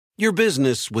Your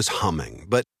business was humming,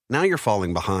 but now you're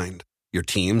falling behind. Your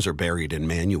teams are buried in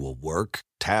manual work,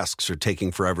 tasks are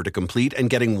taking forever to complete,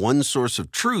 and getting one source of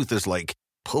truth is like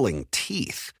pulling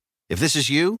teeth. If this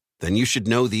is you, then you should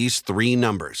know these three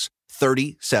numbers: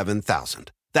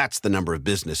 37,000. That's the number of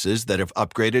businesses that have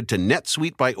upgraded to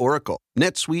NetSuite by Oracle.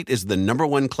 NetSuite is the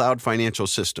 #1 cloud financial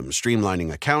system,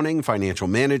 streamlining accounting, financial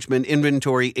management,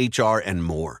 inventory, HR, and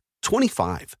more.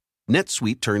 25.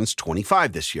 NetSuite turns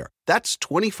 25 this year. That's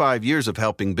 25 years of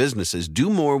helping businesses do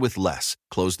more with less,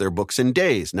 close their books in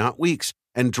days, not weeks,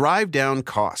 and drive down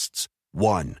costs.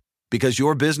 One. Because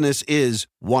your business is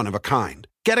one of a kind.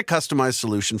 Get a customized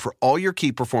solution for all your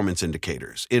key performance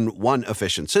indicators in one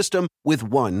efficient system with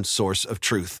one source of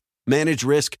truth. Manage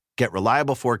risk, get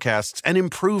reliable forecasts, and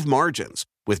improve margins.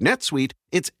 With NetSuite,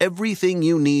 it's everything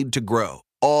you need to grow,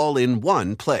 all in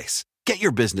one place. Get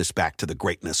your business back to the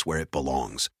greatness where it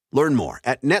belongs. Learn more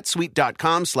at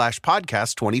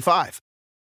netsuite.com/podcast25.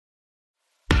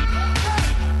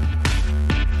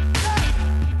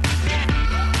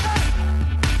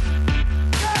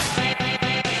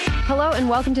 Hello and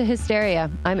welcome to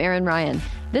Hysteria. I'm Erin Ryan.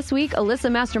 This week,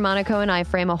 Alyssa Mastromonaco and I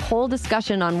frame a whole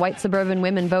discussion on white suburban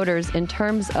women voters in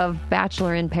terms of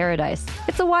Bachelor in Paradise.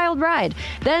 It's a wild ride.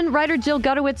 Then writer Jill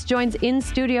Gutowitz joins in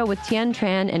studio with Tien,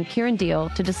 Tran, and Kiran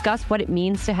Deol to discuss what it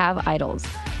means to have idols.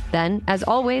 Then, as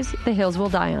always, the hills will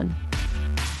die on.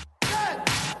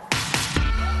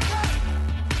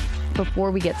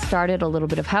 Before we get started, a little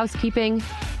bit of housekeeping.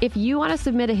 If you want to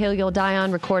submit a hill you'll die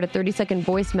on, record a 30-second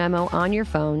voice memo on your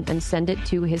phone and send it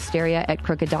to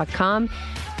hysteria@crooked.com.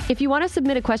 If you want to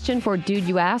submit a question for Dude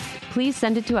You Ask, please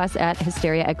send it to us at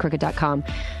hysteria@crooked.com.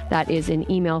 That is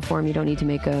in email form. You don't need to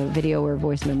make a video or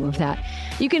voice memo of that.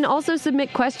 You can also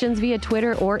submit questions via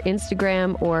Twitter or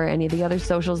Instagram or any of the other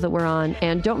socials that we're on.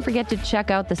 And don't forget to check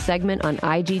out the segment on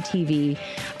IGTV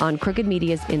on Crooked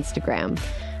Media's Instagram.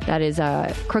 That is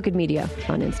Crooked Media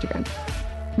on Instagram.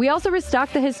 We also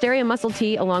restocked the Hysteria Muscle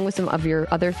Tee along with some of your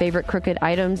other favorite Crooked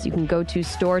items. You can go to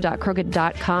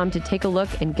store.crooked.com to take a look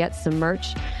and get some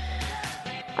merch.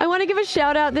 I want to give a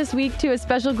shout out this week to a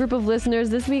special group of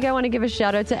listeners. This week, I want to give a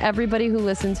shout out to everybody who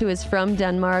listens who is from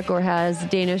Denmark or has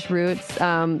Danish roots.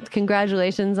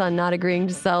 Congratulations on not agreeing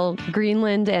to sell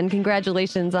Greenland, and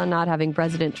congratulations on not having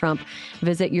President Trump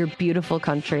visit your beautiful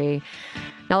country.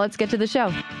 Now let's get to the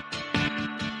show.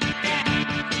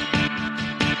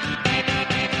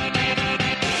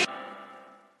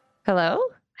 Hello?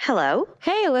 Hello.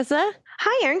 Hey, Alyssa.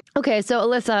 Hi, Erin. Okay, so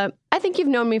Alyssa, I think you've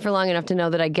known me for long enough to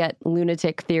know that I get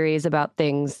lunatic theories about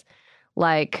things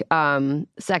like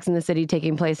Sex and the City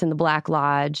taking place in the Black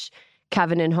Lodge,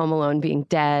 Kevin in Home Alone being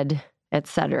dead,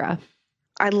 etc.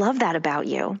 I love that about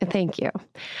you. Thank you.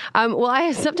 Well,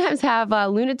 I sometimes have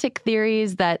lunatic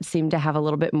theories that seem to have a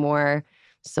little bit more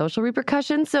social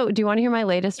repercussions. So do you want to hear my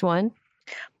latest one?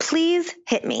 Please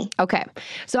hit me. Okay.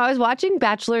 So I was watching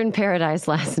Bachelor in Paradise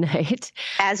last night.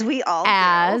 As we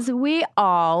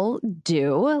all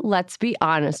do. Let's be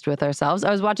honest with ourselves. I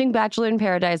was watching Bachelor in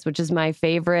Paradise, which is my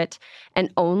favorite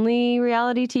and only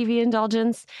reality TV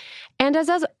indulgence. And as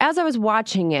I was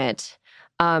watching it,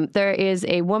 there is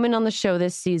a woman on the show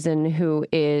this season who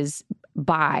is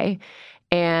bi.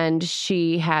 And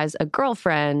she has a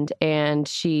girlfriend, and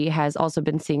she has also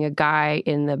been seeing a guy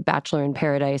in the Bachelor in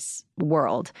Paradise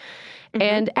world. Mm-hmm.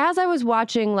 And as I was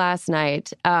watching last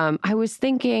night, I was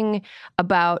thinking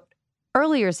about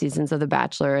earlier seasons of The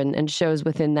Bachelor and shows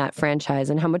within that franchise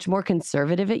and how much more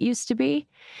conservative it used to be,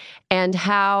 and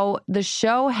how the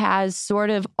show has sort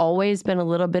of always been a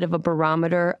little bit of a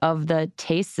barometer of the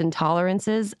tastes and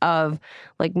tolerances of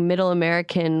like middle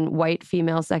American white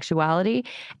female sexuality.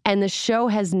 And the show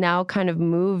has now kind of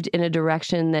moved in a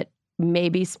direction that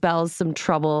maybe spells some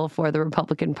trouble for the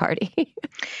Republican Party.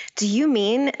 Do you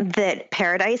mean that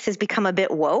Paradise has become a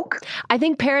bit woke? I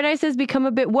think Paradise has become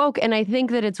a bit woke, and I think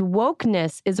that its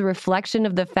wokeness is a reflection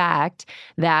of the fact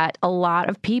that a lot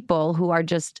of people who are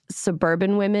just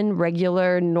suburban women,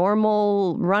 regular,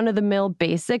 normal, run-of-the-mill,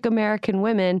 basic American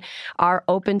women are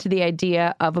open to the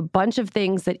idea of a bunch of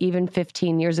things that even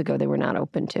 15 years ago they were not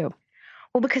open to.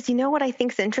 Well, because you know what I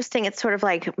think is interesting? It's sort of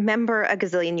like, remember a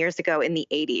gazillion years ago in the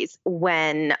 80s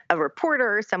when a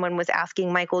reporter or someone was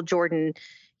asking Michael Jordan,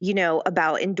 you know,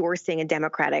 about endorsing a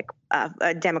Democrat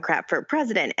for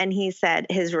president. And he said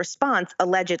his response,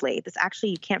 allegedly, this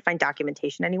actually you can't find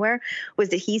documentation anywhere, was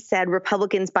that he said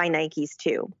Republicans buy Nikes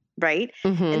too. Right.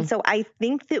 Mm-hmm. And so I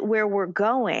think that where we're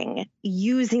going,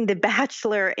 using the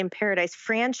Bachelor in Paradise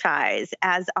franchise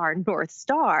as our North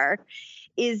Star,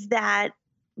 is that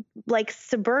like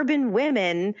suburban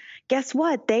women, guess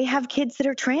what? They have kids that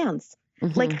are trans.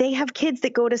 Like, they have kids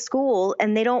that go to school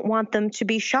and they don't want them to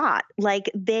be shot. Like,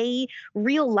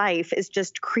 real life is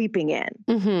just creeping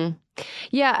in.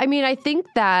 Yeah, I mean, I think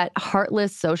that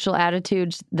heartless social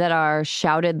attitudes that are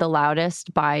shouted the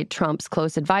loudest by Trump's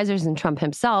close advisors and Trump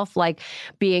himself, like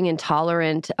being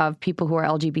intolerant of people who are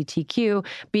LGBTQ,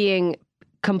 being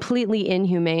completely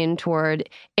inhumane toward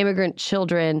immigrant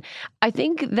children. I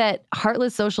think that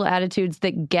heartless social attitudes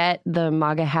that get the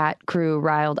MAGA hat crew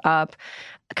riled up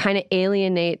kind of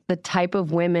alienate the type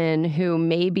of women who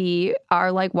maybe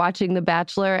are like watching The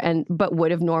Bachelor but would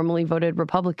have normally voted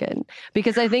Republican,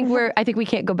 because I think we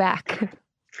can't go back.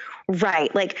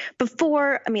 Right. Like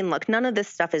before, I mean, look, none of this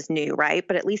stuff is new, right?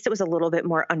 But at least it was a little bit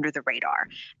more under the radar.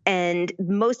 And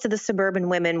most of the suburban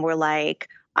women were like,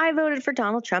 I voted for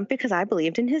Donald Trump because I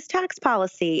believed in his tax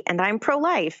policy and I'm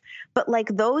pro-life. But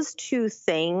like those two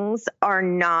things are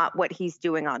not what he's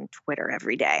doing on Twitter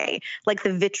every day. Like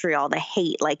the vitriol, the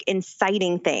hate, like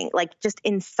inciting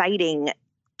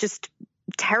just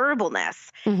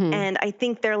terribleness. And I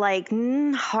think they're like,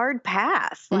 hard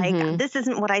pass. Like, this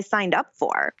isn't what I signed up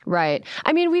for. Right.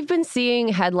 I mean, we've been seeing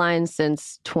headlines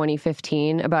since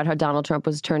 2015 about how Donald Trump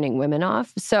was turning women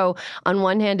off. So on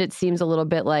one hand, it seems a little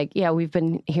bit like, yeah, we've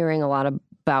been hearing a lot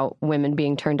about women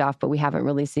being turned off, but we haven't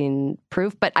really seen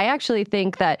proof. But I actually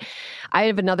think that I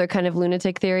have another kind of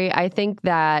lunatic theory. I think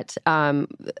that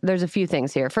there's a few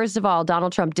things here. First of all,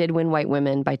 Donald Trump did win white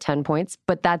women by 10 points,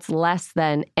 but that's less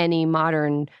than any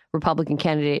modern Republican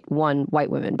candidate won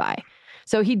white women by.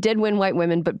 So he did win white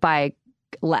women, but by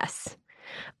less.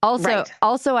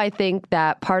 Also, I think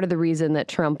that part of the reason that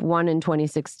Trump won in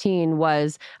 2016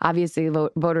 was obviously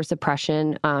voter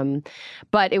suppression,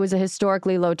 but it was a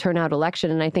historically low turnout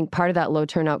election. And I think part of that low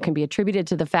turnout can be attributed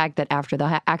to the fact that after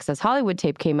the Access Hollywood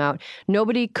tape came out,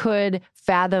 nobody could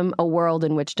fathom a world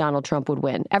in which Donald Trump would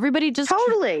win. Everybody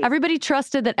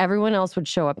trusted that everyone else would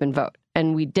show up and vote,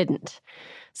 and we didn't.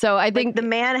 So I think the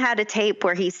man had a tape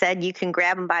where he said, you can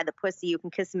grab him by the pussy, you can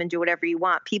kiss him and do whatever you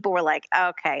want. People were like,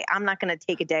 okay, I'm not going to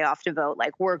take a day off to vote.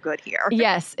 Like, we're good here.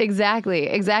 Yes, exactly.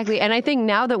 And I think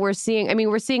now that we're seeing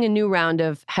a new round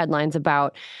of headlines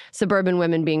about suburban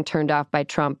women being turned off by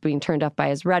Trump, being turned off by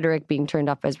his rhetoric, being turned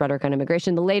off by his rhetoric on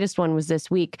immigration. The latest one was this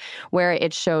week, where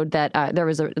it showed that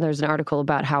there's an article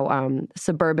about how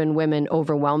suburban women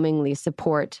overwhelmingly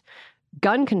support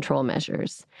gun control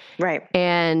measures. Right.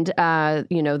 And,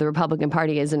 the Republican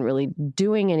Party isn't really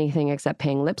doing anything except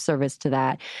paying lip service to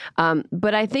that.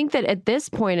 But I think that at this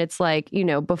point, it's like,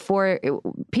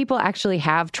 people actually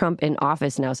have Trump in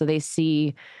office now, so they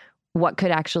see what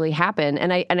could actually happen.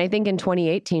 And I think in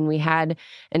 2018, we had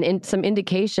some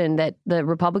indication that the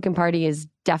Republican Party is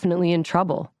definitely in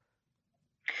trouble.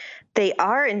 They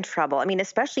are in trouble. I mean,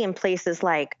 especially in places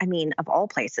like, of all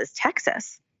places,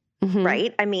 Texas.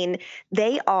 Right. I mean,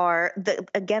 they are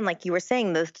again, like you were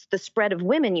saying, the spread of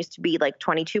women used to be like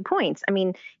 22 points. I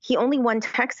mean, he only won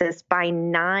Texas by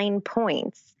 9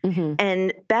 points,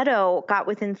 and Beto got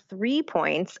within 3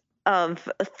 points of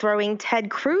throwing Ted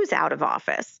Cruz out of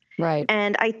office. Right.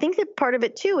 And I think that part of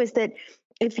it too is that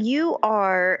if you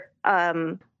are,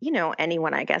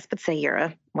 anyone, I guess, but say you're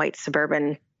a white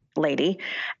suburban lady,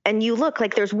 and you look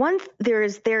like there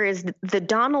is the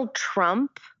Donald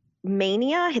Trump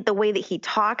mania, the way that he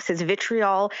talks, his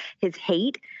vitriol, his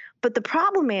hate. But the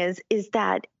problem is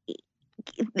that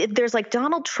there's like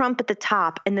Donald Trump at the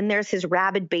top and then there's his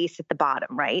rabid base at the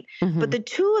bottom, right? But the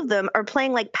two of them are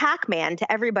playing like Pac-Man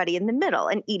to everybody in the middle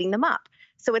and eating them up.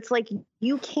 So it's like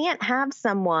you can't have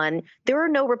there are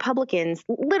no Republicans,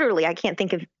 literally, I can't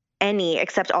think of any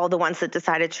except all the ones that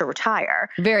decided to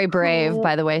retire. Very brave,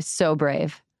 by the way, so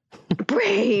brave.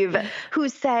 Who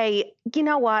say, you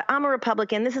know what, I'm a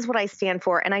Republican, this is what I stand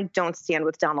for, and I don't stand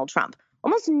with Donald Trump.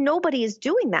 Almost nobody is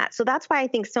doing that. So that's why I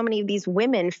think so many of these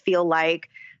women feel like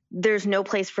there's no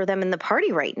place for them in the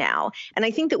party right now. And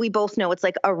I think that we both know it's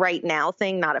like a right now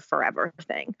thing, not a forever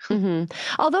thing.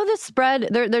 Although the spread,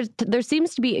 there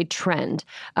seems to be a trend.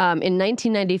 In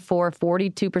 1994,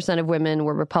 42% of women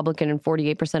were Republican and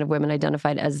 48% of women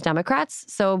identified as Democrats.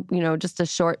 So, just a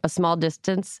small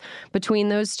distance between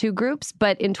those two groups.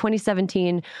 But in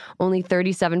 2017, only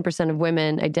 37% of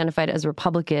women identified as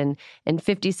Republican and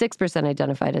 56%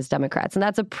 identified as Democrats. And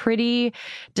that's a pretty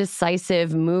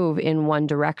decisive move in one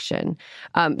direction.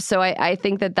 So I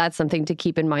think that that's something to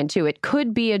keep in mind, too. It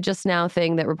could be a just now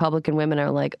thing that Republican women are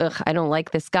like, ugh, I don't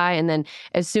like this guy. And then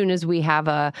as soon as we have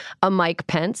a Mike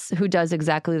Pence who does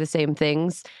exactly the same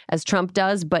things as Trump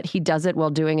does, but he does it while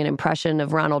doing an impression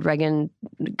of Ronald Reagan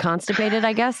constipated,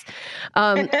 I guess.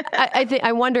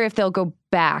 I wonder if they'll go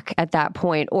back at that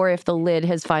point or if the lid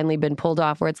has finally been pulled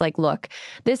off where it's like, look,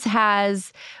 this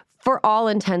has for all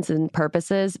intents and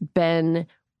purposes, been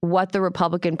what the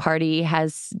Republican Party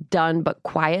has done, but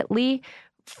quietly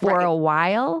for a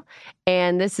while.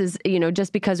 And this is,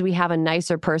 just because we have a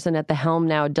nicer person at the helm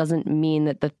now doesn't mean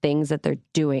that the things that they're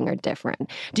doing are different.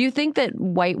 Do you think that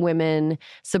white women,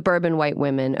 suburban white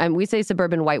women, and we say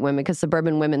suburban white women because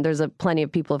suburban women, there's plenty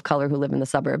of people of color who live in the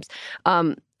suburbs.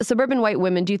 Suburban white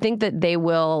women, do you think that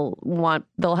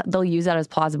they'll use that as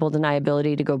plausible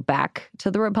deniability to go back to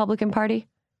the Republican Party?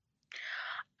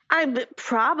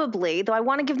 Probably, though I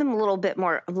want to give them a little bit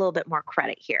more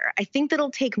credit here. I think that'll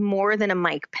take more than a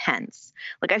Mike Pence.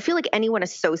 Like, I feel like anyone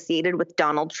associated with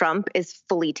Donald Trump is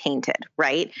fully tainted,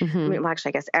 right? Mm-hmm. I mean, well, actually,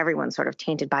 I guess everyone's sort of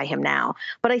tainted by him now.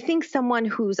 But I think someone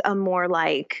who's a more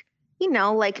like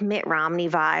Mitt Romney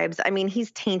vibes. I mean,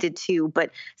 he's tainted too, but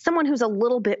someone who's a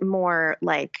little bit more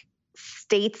like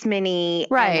statesman-y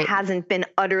and hasn't been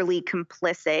utterly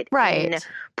complicit in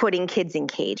putting kids in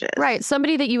cages. Right.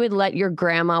 Somebody that you would let your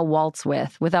grandma waltz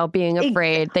with without being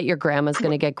afraid that your grandma's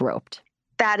going to get groped.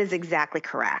 That is exactly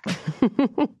correct.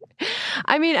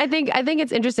 I mean, I think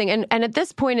it's interesting. And at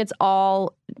this point, it's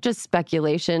all just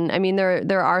speculation. I mean,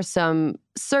 there are some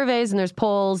surveys and there's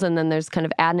polls and then there's kind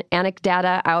of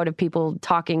anecdata out of people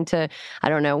talking to, I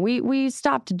don't know, we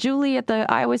stopped Julie at the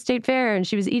Iowa State Fair and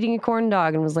she was eating a corn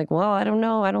dog and was like, well, I don't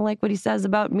know. I don't like what he says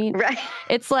about me. Right.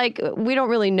 It's like we don't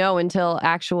really know until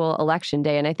actual election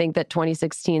day. And I think that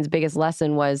 2016's biggest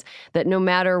lesson was that no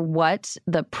matter what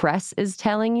the press is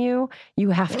telling you,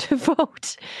 you have to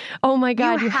vote. Oh my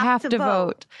God, you have to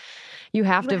vote. You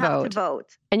have to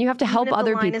vote. And you have to help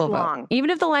other people vote. Even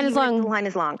if the line is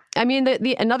long. I mean,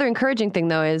 the another encouraging thing,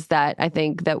 though, is that I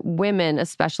think that women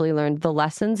especially learned the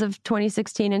lessons of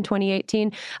 2016 and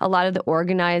 2018. A lot of the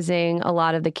organizing, a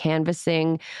lot of the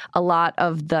canvassing, a lot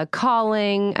of the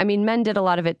calling. I mean, men did a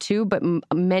lot of it too, but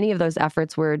many of those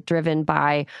efforts were driven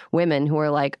by women who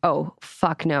were like, oh,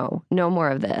 fuck no more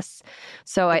of this.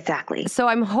 So exactly. So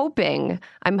I'm hoping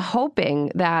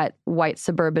that white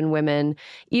suburban women,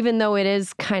 even though it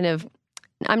is kind of,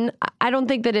 I don't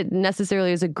think that it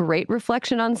necessarily is a great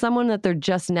reflection on someone that they're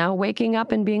just now waking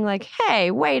up and being like,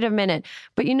 hey, wait a minute.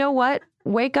 But you know what?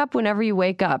 Wake up whenever you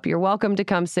wake up. You're welcome to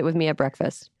come sit with me at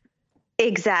breakfast.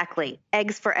 Exactly.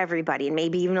 Eggs for everybody and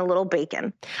maybe even a little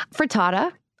bacon.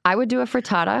 Frittata. I would do a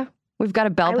frittata. We've got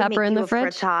a bell pepper in the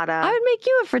fridge. Frittata. I would make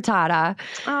you a frittata.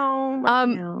 Oh,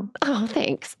 no. Oh,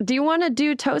 thanks. Do you want to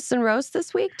do toast and roast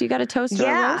this week? Do you got a toast or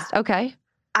a roast? Okay.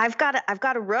 I've got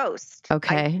a roast.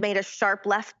 Okay. I made a sharp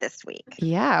left this week.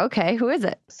 Yeah. Okay. Who is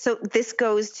it? So this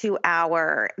goes to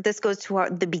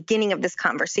the beginning of this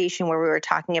conversation where we were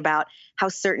talking about how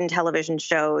certain television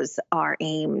shows are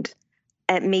aimed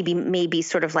at maybe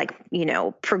sort of like,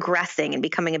 progressing and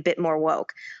becoming a bit more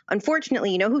woke.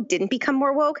 Unfortunately, who didn't become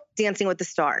more woke? Dancing with the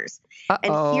Stars.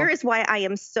 And here is why I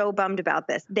am so bummed about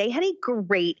this. They had a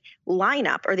great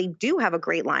lineup, or they do have a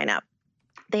great lineup.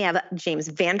 They have James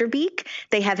Vanderbeek.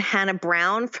 They have Hannah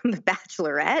Brown from The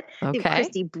Bachelorette. Okay. They have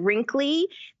Christy Brinkley.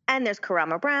 And there's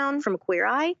Karama Brown from Queer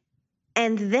Eye.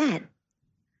 And then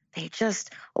they just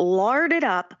larded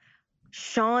up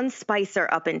Sean Spicer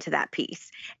up into that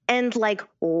piece. And like,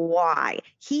 why?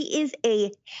 He is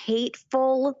a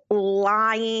hateful,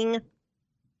 lying,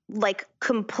 like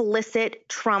complicit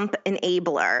Trump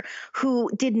enabler who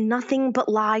did nothing but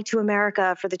lie to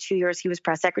America for the 2 years he was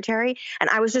press secretary. And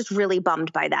I was just really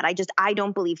bummed by that. I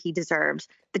don't believe he deserved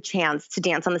the chance to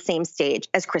dance on the same stage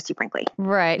as Christy Brinkley.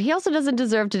 Right. He also doesn't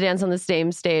deserve to dance on the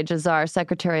same stage as our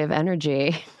Secretary of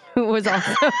Energy, who was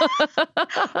also...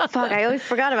 Fuck, I always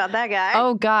forgot about that guy.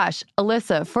 Oh gosh.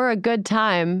 Alyssa, for a good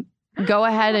time, go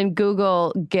ahead and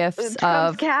Google GIFs Trump's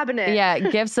of cabinet. Yeah,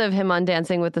 GIFs of him on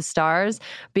Dancing with the Stars,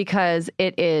 because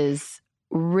it is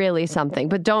really something.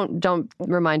 But don't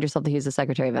remind yourself that he's the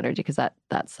Secretary of Energy, because that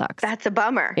sucks. That's a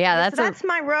bummer. Yeah, that's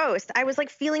my roast. I was like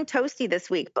feeling toasty this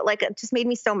week, but like it just made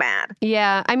me so mad.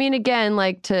 Yeah, I mean, again,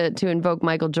 like to invoke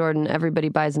Michael Jordan, everybody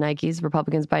buys Nikes.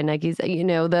 Republicans buy Nikes.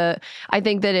 I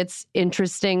think that it's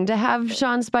interesting to have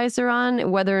Sean Spicer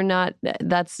on, whether or not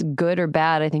that's good or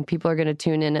bad. I think people are going to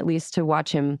tune in at least to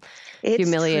watch him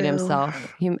humiliate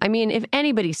himself. I mean, if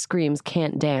anybody screams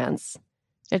 "can't dance,"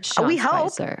 it's Sean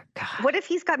Spicer. God. What if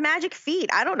he's got magic feet?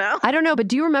 I don't know. But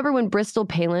do you remember when Bristol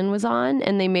Palin was on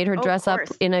and they made her dress up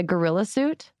in a gorilla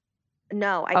suit?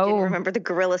 No, I didn't remember the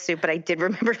gorilla suit, but I did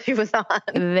remember she was on.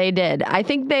 They did. I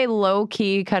think they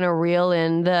low-key kind of reel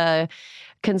in the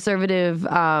conservative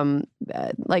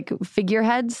like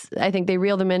figureheads. I think they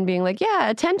reel them in being like, yeah,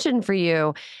 attention for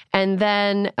you. And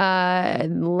then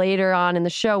later on in the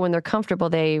show, when they're comfortable,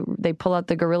 they pull out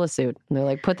the gorilla suit and they're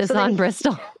like, put this on,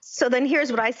 Bristol. So then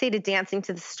here's what I say to Dancing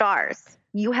to the Stars.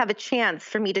 you have a chance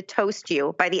for me to toast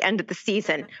you by the end of the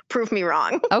season. Prove me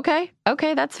wrong. Okay,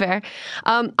 that's fair.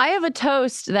 I have a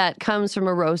toast that comes from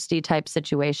a roasty type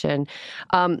situation.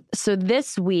 So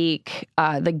this week,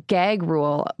 the gag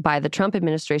rule by the Trump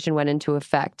administration went into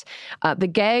effect. The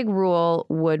gag rule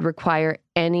would require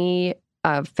any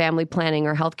family planning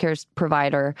or healthcare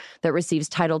provider that receives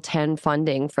Title X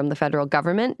funding from the federal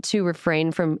government to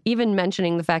refrain from even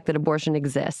mentioning the fact that abortion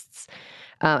exists.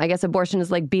 I guess abortion is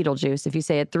like Beetlejuice. If you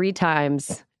say it 3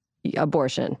 times,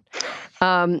 abortion.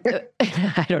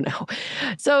 I don't know.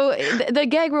 So the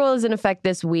gag rule is in effect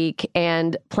this week,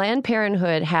 and Planned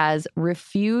Parenthood has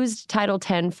refused Title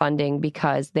X funding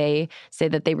because they say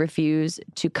that they refuse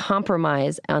to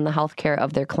compromise on the health care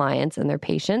of their clients and their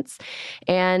patients.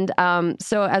 And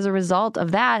so as a result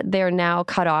of that, they're now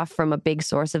cut off from a big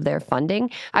source of their funding.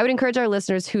 I would encourage our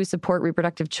listeners who support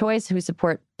reproductive choice, who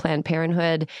support Planned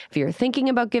Parenthood, if you're thinking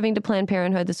about giving to Planned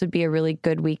Parenthood, this would be a really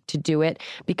good week to do it,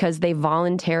 because they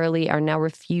voluntarily are now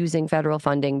refusing federal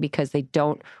funding because they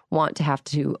don't want to have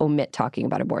to omit talking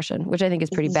about abortion, which I think is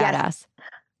pretty badass.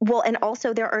 Well, and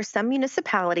also there are some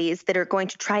municipalities that are going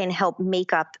to try and help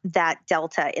make up that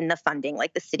delta in the funding,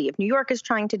 like the city of New York is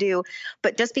trying to do.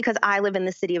 But just because I live in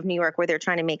the city of New York where they're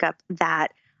trying to make up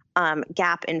that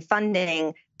gap in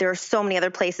funding, there are so many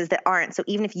other places that aren't. So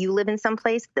even if you live in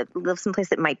someplace that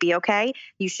might be okay,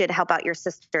 you should help out your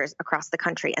sisters across the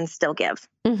country and still give.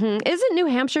 Mm-hmm. Isn't New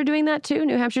Hampshire doing that too?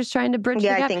 New Hampshire's trying to bridge the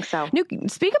gap. Yeah, I think so.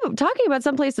 Talking about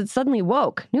someplace that's suddenly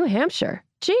woke. New Hampshire.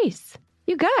 Jeez.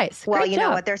 You guys. Well, you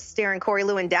know what? They're staring Corey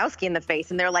Lewandowski in the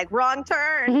face and they're like, wrong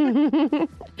turn.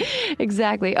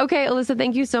 Exactly. Okay, Alyssa,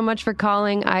 thank you so much for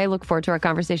calling. I look forward to our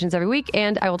conversations every week,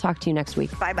 and I will talk to you next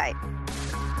week. Bye-bye.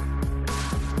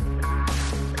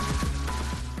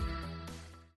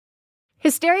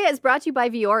 Hysteria is brought to you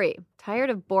by Vuori. Tired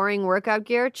of boring workout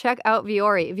gear? Check out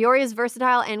Vuori. Vuori's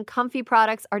versatile and comfy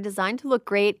products are designed to look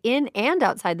great in and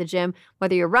outside the gym,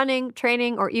 whether you're running,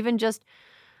 training, or even just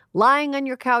lying on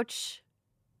your couch,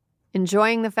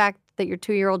 enjoying the fact that your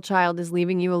 2-year-old child is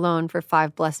leaving you alone for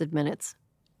 5 blessed minutes.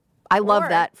 I love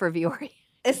that for Vuori.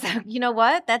 You know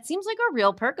what? That seems like a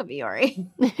real perk of Vuori.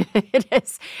 It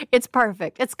is. It's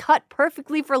perfect. It's cut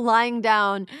perfectly for lying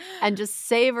down and just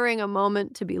savoring a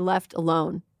moment to be left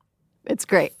alone. It's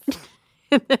great.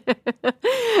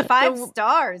 5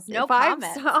 stars. No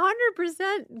comments.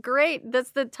 100% great.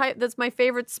 That's the type. That's my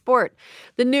favorite sport.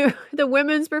 The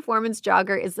women's performance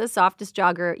jogger is the softest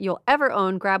jogger you'll ever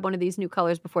own. Grab one of these new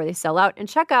colors before they sell out, and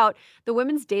check out the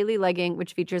women's daily legging,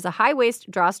 which features a high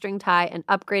waist drawstring tie and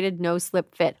upgraded no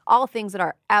slip fit. All things that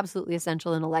are absolutely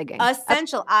essential in a legging.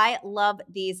 Essential. I love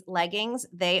these leggings.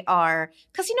 They are,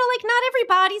 because like not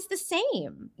everybody's the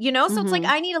same, So it's like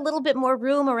I need a little bit more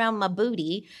room around my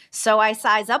booty, so I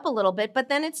size up a little bit, but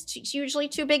then it's usually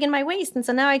too big in my waist, and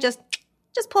so now I just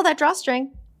pull that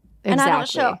drawstring, and I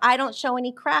don't show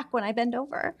any crack when I bend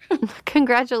over.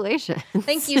 Congratulations!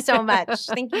 Thank you so much.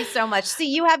 Thank you so much.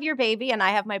 See, you have your baby, and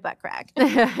I have my butt crack.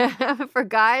 For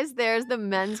guys, there's the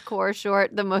men's core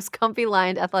short, the most comfy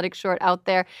lined athletic short out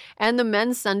there, and the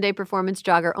men's Sunday performance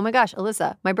jogger. Oh my gosh,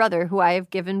 Alyssa, my brother, who I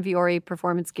have given Vuori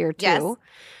performance gear to. Yes.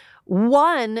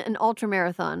 Won an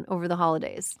ultramarathon over the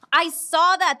holidays. I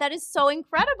saw that. That is so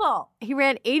incredible. He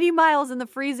ran 80 miles in the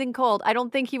freezing cold. I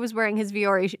don't think he was wearing his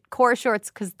Vuori core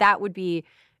shorts because that would be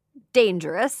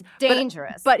dangerous.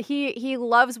 But he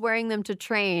loves wearing them to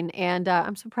train, and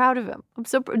I'm so proud of him.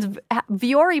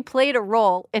 Vuori played a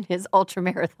role in his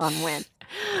ultramarathon win.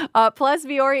 Plus,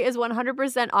 Vuori is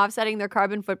 100% offsetting their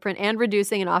carbon footprint and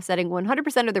reducing and offsetting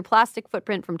 100% of their plastic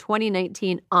footprint from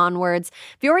 2019 onwards.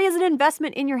 Vuori is an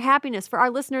investment in your happiness. For our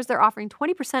listeners, they're offering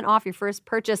 20% off your first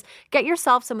purchase. Get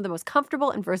yourself some of the most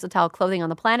comfortable and versatile clothing on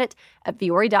the planet at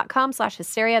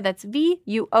vuori.com/hysteria. That's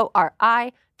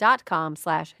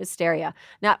VUORI.com/hysteria.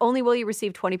 Not only will you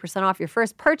receive 20% off your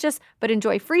first purchase, but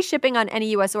enjoy free shipping on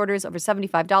any U.S. orders over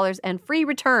 $75 and free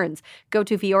returns. Go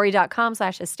to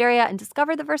vuori.com/hysteria and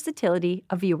discover the versatility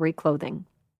of Vuori clothing.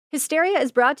 Hysteria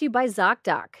is brought to you by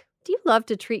ZocDoc. Do you love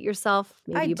to treat yourself?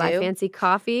 Maybe you buy fancy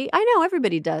coffee. I know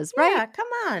everybody does, right? Yeah, come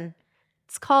on.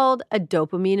 It's called a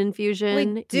dopamine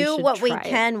infusion. We do what we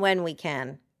can when we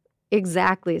can.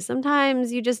 Exactly.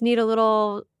 Sometimes you just need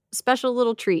a special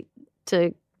little treat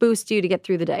to boost you to get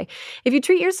through the day. If you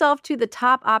treat yourself to the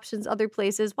top options other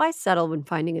places, why settle when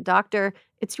finding a doctor?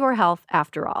 It's your health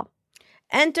after all.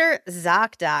 Enter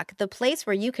ZocDoc, the place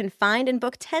where you can find and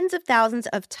book tens of thousands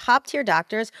of top-tier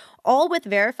doctors, all with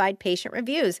verified patient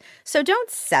reviews. So don't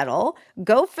settle.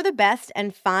 Go for the best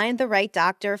and find the right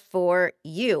doctor for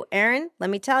you. Erin, let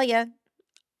me tell you,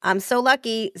 I'm so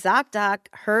lucky. ZocDoc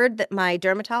heard that my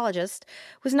dermatologist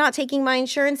was not taking my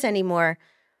insurance anymore.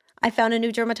 I found a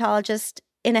new dermatologist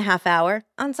in a half hour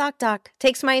on ZocDoc.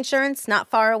 Takes my insurance, not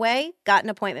far away. Got an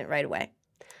appointment right away.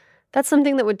 That's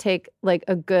something that would take like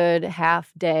a good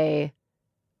half day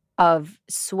of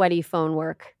sweaty phone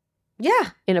work. Yeah.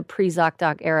 In a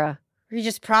pre-ZocDoc era. You're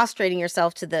just prostrating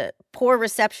yourself to the poor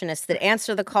receptionists that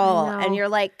answer the call. And you're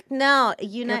like, no,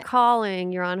 you're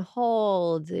calling, you're on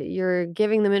hold, you're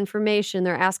giving them information.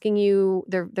 They're asking you,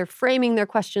 they're framing their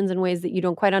questions in ways that you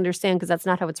don't quite understand because that's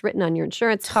not how it's written on your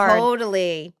insurance card.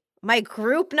 Totally. My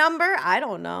group number? I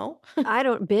don't know.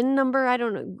 BIN number? I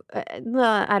don't know.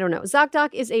 I don't know.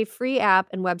 ZocDoc is a free app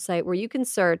and website where you can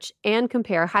search and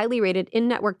compare highly rated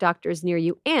in-network doctors near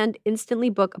you and instantly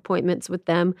book appointments with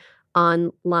them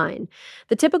online.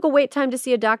 The typical wait time to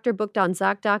see a doctor booked on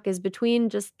ZocDoc is between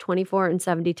just 24 and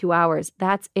 72 hours.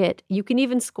 That's it. You can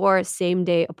even score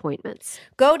same-day appointments.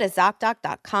 Go to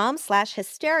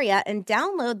ZocDoc.com/hysteria and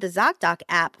download the ZocDoc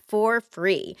app for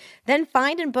free. Then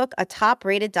find and book a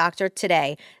top-rated doctor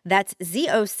today. That's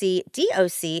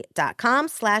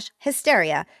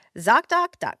ZocDoc.com/hysteria.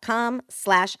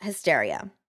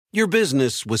 ZocDoc.com/hysteria. Your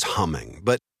business was humming,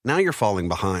 but now you're falling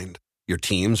behind. Your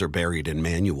teams are buried in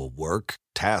manual work,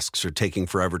 tasks are taking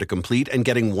forever to complete, and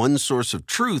getting one source of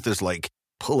truth is like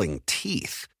pulling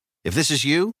teeth. If this is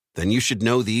you, then you should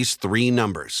know these three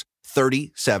numbers.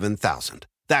 37,000.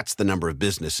 That's the number of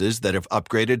businesses that have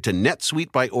upgraded to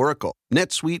NetSuite by Oracle.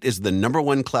 NetSuite is the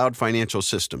 #1 cloud financial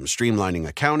system, streamlining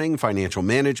accounting, financial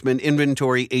management,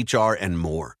 inventory, HR, and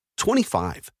more.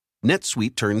 25.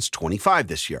 NetSuite turns 25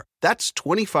 this year. That's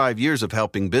 25 years of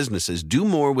helping businesses do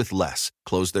more with less,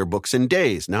 close their books in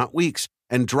days, not weeks,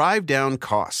 and drive down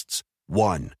costs.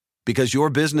 One, because your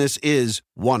business is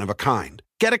one of a kind.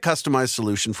 Get a customized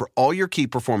solution for all your key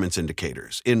performance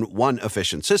indicators in one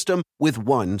efficient system with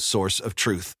one source of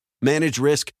truth. Manage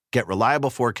risk, get reliable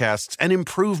forecasts, and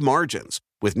improve margins.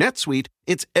 With NetSuite,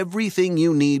 it's everything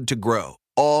you need to grow,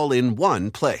 all in one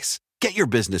place. Get your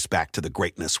business back to the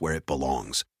greatness where it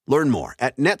belongs. Learn more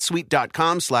at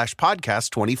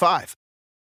netsuite.com/podcast25.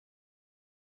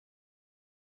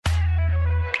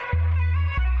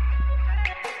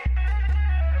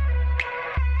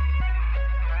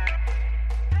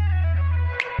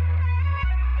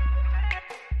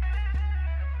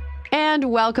 And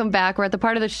welcome back. We're at the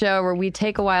part of the show where we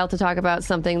take a while to talk about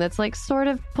something that's like sort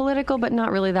of political, but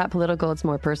not really that political. It's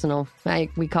more personal.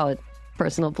 We call it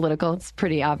personal political. It's a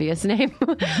pretty obvious name.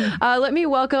 Let me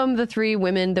welcome the three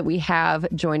women that we have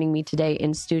joining me today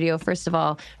in studio. First of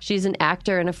all, she's an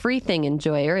actor and a free thing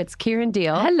enjoyer. It's Kiran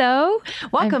Deol. Hello.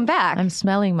 Welcome back. I'm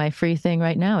smelling my free thing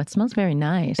right now. It smells very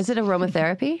nice. Is it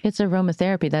aromatherapy? It's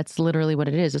aromatherapy. That's literally what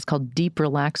it is. It's called Deep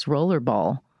Relax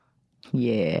Rollerball.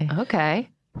 Yeah. Okay.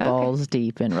 Balls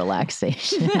deep in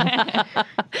relaxation.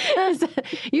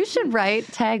 You should write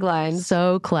taglines.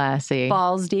 So classy.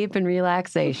 Balls deep in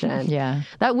relaxation. Yeah.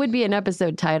 That would be an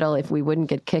episode title if we wouldn't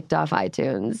get kicked off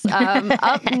iTunes.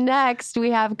 Up next, we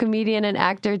have comedian and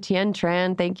actor Tien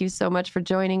Tran. Thank you so much for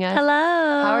joining us.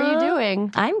 Hello. How are you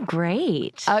doing? I'm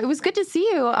great. It was good to see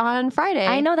you on Friday.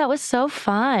 I know, that was so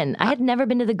fun. I had never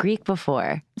been to the Greek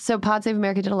before. So Pod Save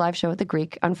America did a live show at the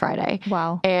Greek on Friday.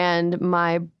 Wow. And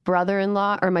my brother and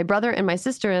my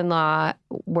sister-in-law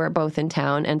were both in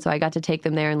town, and so I got to take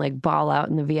them there and like ball out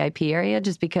in the VIP area,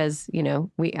 just because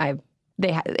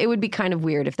it would be kind of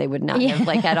weird if they would not have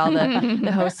like had all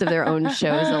the hosts of their own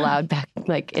shows allowed back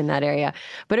like in that area.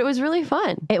 But it was really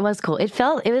fun. It was cool. It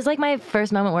was like my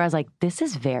first moment where I was like, this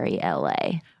is very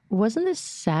LA. Wasn't this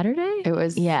Saturday? It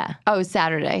was. Yeah. Oh,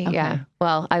 Saturday. Okay. Yeah.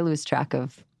 Well, I lose track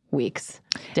of weeks.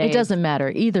 Days. It doesn't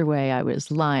matter. Either way, I was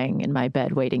lying in my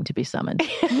bed waiting to be summoned.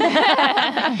 It's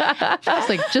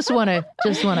like just want to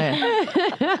be sure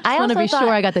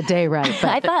I got the day right.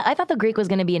 But I thought the Greek was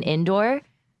going to be an indoor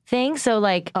thing, so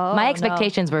like my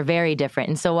expectations were very different.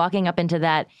 And so walking up into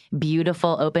that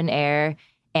beautiful open air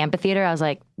amphitheater, I was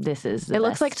like, this is the It best.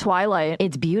 looks like Twilight.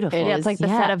 It's beautiful. It's like the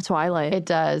set of Twilight. It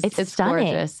does. It's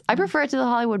stunning. Gorgeous. I prefer it to the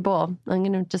Hollywood Bowl. I'm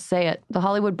going to just say it. The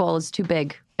Hollywood Bowl is too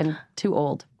big and too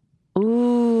old.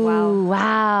 Ooh,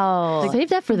 wow. Save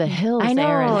that for the hills, I know.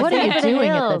 Erin. What are you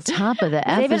doing hills. at the top of the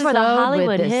Save episode it for the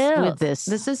Hollywood hills. with this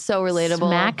This is so relatable.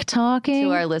 smack talking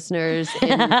to our listeners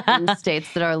in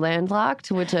states that are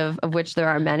landlocked, which there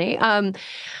are many.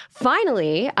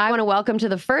 Finally, I want to welcome to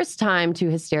the first time to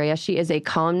Hysteria. She is a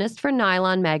columnist for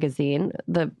Nylon magazine,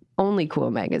 the only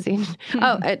cool magazine.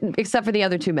 Except for the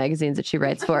other two magazines that she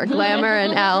writes for, Glamour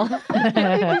and Elle.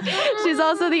 She's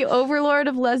also the overlord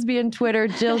of lesbian Twitter,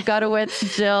 Jill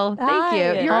Gutowitz. Jill, thank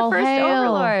you. You're our first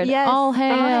overlord. Yes. All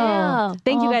hail.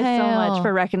 Thank you guys so hail. much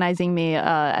for recognizing me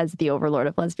as the overlord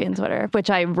of lesbian Twitter, which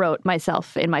I wrote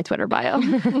myself in my Twitter bio.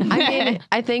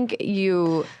 I think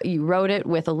you wrote it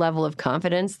with a level of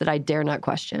confidence that I dare not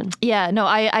question. Yeah, no,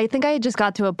 I think I just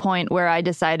got to a point where I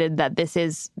decided that this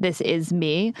is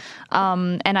me,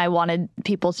 and I wanted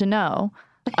people to know.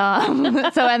 And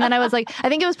then I was like, I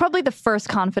think it was probably the first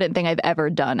confident thing I've ever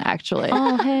done, actually.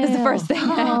 Oh, hail. It's the first thing.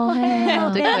 Oh,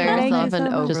 hail. Declare yourself an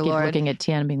overlord. Just keep looking at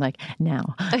Tien and being like,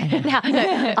 now.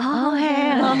 Oh,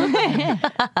 hail.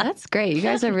 That's great. You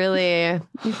guys are really,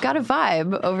 you've got a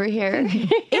vibe over here.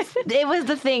 It was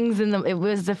the things it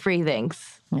was the free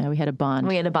things. Yeah, we had a bond.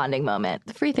 We had a bonding moment.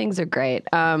 The free things are great.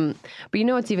 But you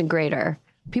know what's even greater?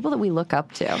 People that we look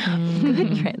up to.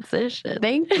 Good transition.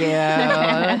 Thank you.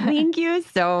 Thank you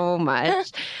so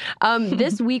much.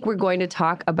 This week, we're going to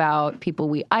talk about people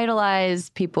we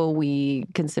idolize, people we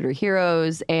consider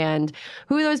heroes, and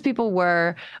who those people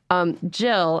were.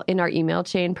 Jill, in our email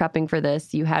chain prepping for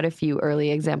this, you had a few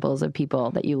early examples of people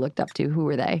that you looked up to. Who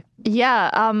were they?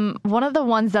 Yeah, one of the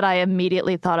ones that I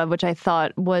immediately thought of, which I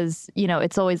thought was,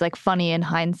 it's always like funny in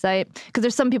hindsight, because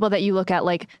there's some people that you look at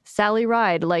like Sally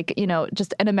Ride, like,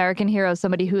 just an American hero,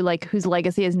 somebody who like whose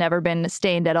legacy has never been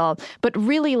stained at all. But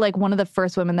really, like one of the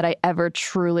first women that I ever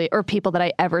truly, or people that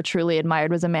I ever truly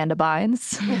admired was Amanda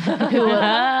Bynes,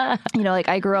 who, like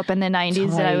I grew up in the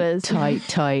 90s and I was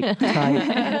tight.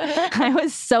 I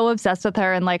was so obsessed with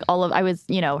her and like I was,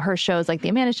 her shows like The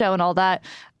Amanda Show and all that.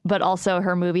 But also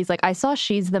her movies. Like I saw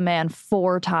She's the Man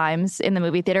 4 times in the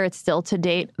movie theater. It's still to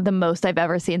date the most I've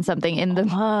ever seen something in the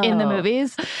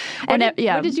movies. What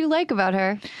did you like about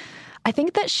her? I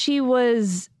think that she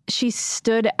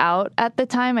stood out at the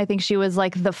time. I think she was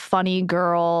like the funny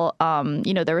girl.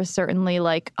 There was certainly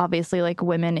like obviously like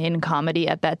women in comedy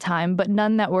at that time, but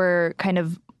none that were kind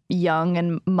of young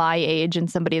and my age and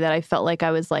somebody that I felt like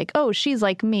I was like, oh, she's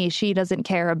like me. She doesn't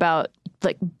care about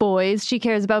like boys. She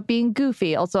cares about being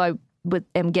goofy. Also, I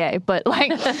am gay, but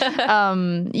like,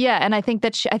 yeah. And I think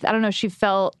that I don't know,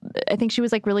 I think she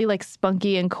was like really like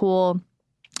spunky and cool.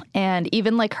 And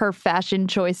even like her fashion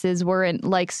choices weren't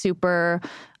like super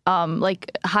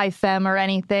like high femme or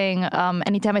anything.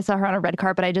 Anytime I saw her on a red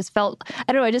carpet, I just felt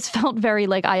very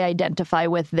like I identify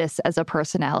with this as a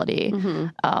personality.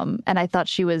 Mm-hmm. And I just thought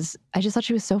she was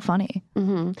so funny.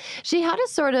 Mm-hmm. She had a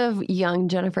sort of young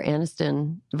Jennifer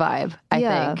Aniston vibe, I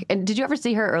think. And did you ever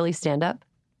see her early stand-up?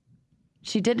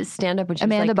 She did stand-up when she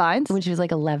Amanda Bynes? When she was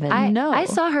like 11. I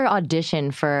saw her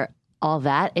audition for all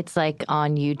that. It's like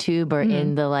on YouTube or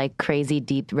in the like crazy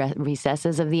deep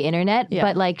recesses of the internet. Yeah.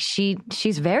 But like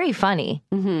she's very funny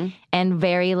and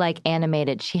very like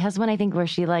animated. She has one, I think, where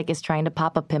she like is trying to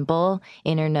pop a pimple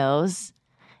in her nose.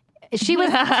 She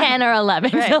was 10 or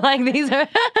 11. Right. So like these are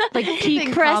like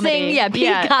peak pressing,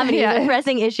 comedy, the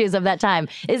pressing issues of that time.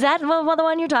 Is that the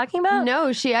one you're talking about?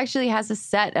 No, she actually has a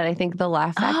set at I think the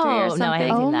Laugh Factory or something. No, I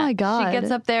haven't seen that. Oh my God. She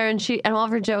gets up there and all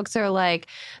of her jokes are like,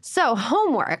 so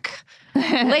homework.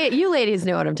 You ladies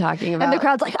know what I'm talking about. And the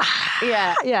crowd's like,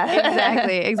 yeah,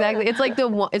 exactly.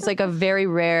 It's like a very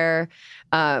rare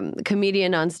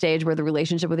comedian on stage where the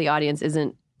relationship with the audience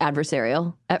isn't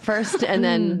adversarial at first, and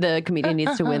then the comedian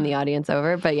needs to win the audience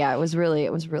over. But yeah, it was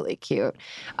really cute.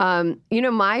 I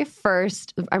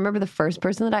remember the first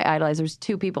person that I idolized. There was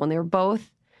two people, and they were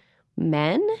both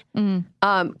men.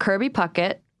 Kirby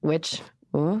Puckett, which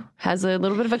has a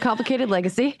little bit of a complicated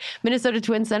legacy. Minnesota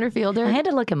Twins center fielder. I had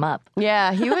to look him up.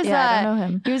 Yeah, he was. I don't know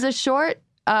him. He was a short,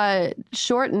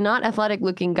 not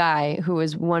athletic-looking guy who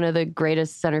was one of the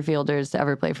greatest center fielders to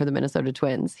ever play for the Minnesota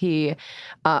Twins. He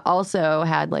also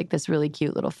had like this really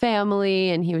cute little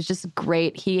family, and he was just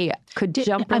great. He could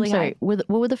jump really high. What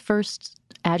were the first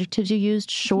adjectives you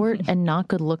used? Short and not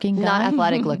good-looking guy? Not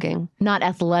athletic-looking. Not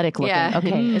athletic-looking. Yeah.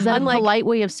 Okay. Is that a polite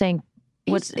way of saying...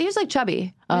 He was like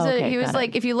chubby. He was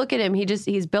like, if you look at him,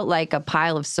 he's built like a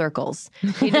pile of circles.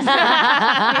 He just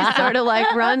he sort of like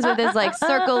runs with his like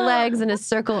circle legs and his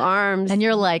circle arms. And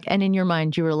you're like, and in your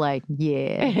mind, you were like,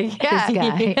 this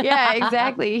guy. Yeah,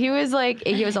 exactly. He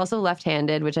was also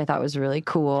left-handed, which I thought was really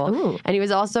cool. Ooh. And he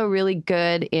was also really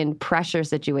good in pressure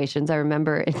situations. I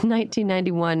remember in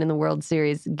 1991 in the World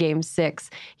Series, Game 6,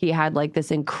 he had like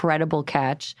this incredible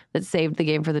catch that saved the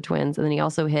game for the Twins. And then he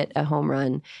also hit a home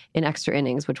run in extra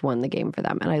innings, which won the game for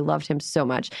them. and I loved him so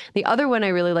much. The other one I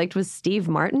really liked was Steve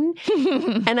Martin,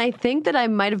 and I think that I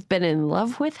might have been in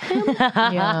love with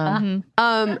him.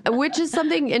 Which is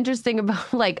something interesting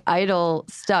about like idol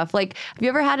stuff. Like, have you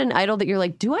ever had an idol that you're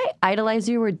like, do I idolize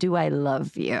you or do I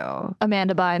love you?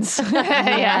 Amanda Bynes.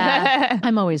 Yeah.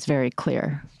 I'm always very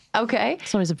clear. Okay.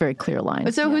 It's always a very clear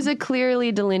line. So who's a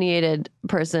clearly delineated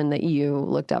person that you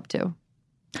looked up to?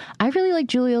 I really like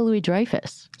Julia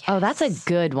Louis-Dreyfus. Yes. Oh, that's a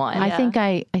good one. I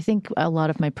think a lot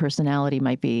of my personality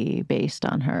might be based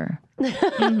on her.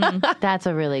 That's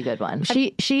a really good one.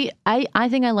 I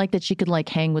think I like that she could like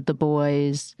hang with the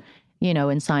boys, in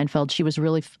Seinfeld.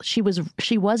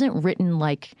 She wasn't written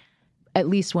like, at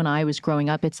least when I was growing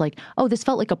up, it's like, oh, this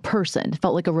felt like a person. It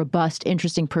felt like a robust,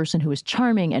 interesting person who was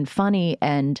charming and funny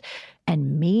and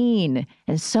mean,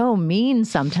 and so mean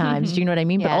sometimes. Do you know what I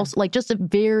mean? Yeah. But also like just a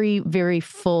very, very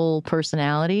full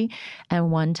personality.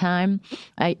 And one time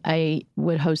I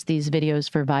would host these videos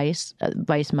for Vice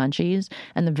Munchies.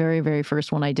 And the very, very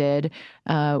first one I did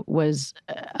was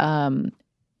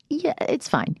it's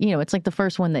fine. It's like the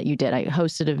first one that you did. I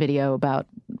hosted a video about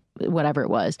whatever it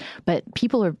was, but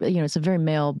people are, it's a very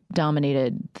male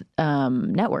dominated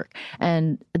network.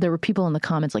 And there were people in the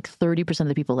comments, like 30% of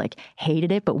the people like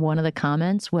hated it. But one of the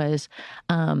comments was,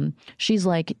 she's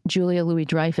like Julia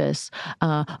Louis-Dreyfus,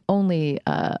 only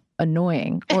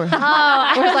annoying, or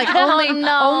like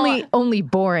only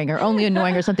boring, or only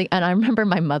annoying, or something. And I remember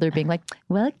my mother being like,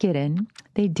 well, Kiran,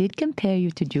 they did compare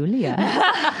you to Julia.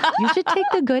 You should take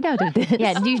the good out of this.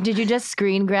 Yeah. Did you just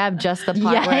screen grab just the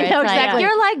part where I know, it's exactly. Like,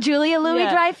 you're like Julia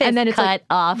Louis-Dreyfus, and then it's cut like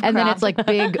off, and then cropped. it's like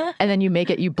big, and then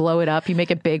you blow it up, you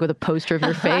make it big with a poster of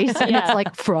your face, and it's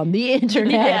like from the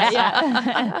internet.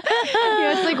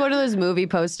 It's like one of those movie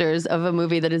posters of a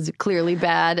movie that is clearly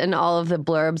bad, and all of the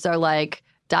blurbs are like, ...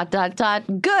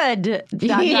 good ... And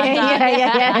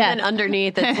then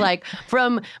underneath it's like,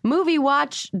 from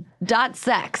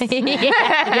moviewatch.sex.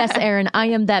 Yes, Erin, I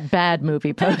am that bad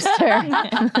movie poster.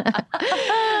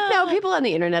 No, people on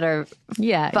the internet are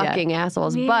fucking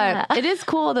assholes, but it is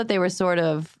cool that they were sort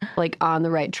of like on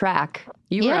the right track.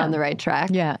 You were on the right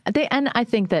track. Yeah. And I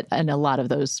think that in a lot of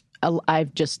those,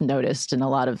 I've just noticed in a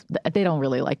lot of, they don't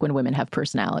really like when women have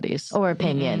personalities. Or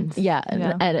opinions. Yeah.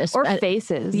 Or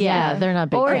faces. Yeah. They're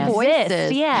not big or fans.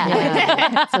 voices.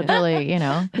 Yeah. So really,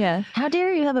 how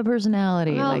dare you have a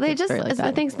personality? Well, like, they just,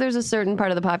 I think there's a certain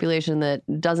part of the population that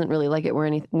doesn't really like it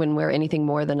when we're anything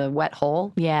more than a wet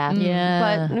hole. Yeah.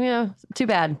 Yeah. But, too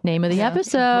bad. Name of the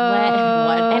episode.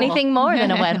 Wet. Anything more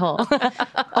than a wet hole.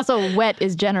 Also, wet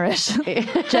is generous.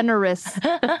 Generous.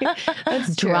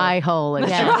 That's dry hole.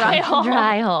 Yeah.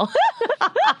 Dry hole.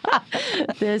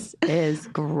 This is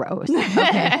gross.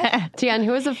 Okay. Tien,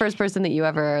 who was the first person that you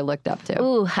ever looked up to?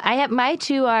 Ooh, my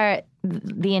two are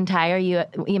the entire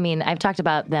I've talked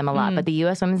about them a lot, but the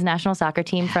U.S. Women's National Soccer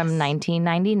team from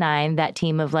 1999, that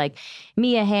team of like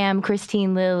Mia Hamm,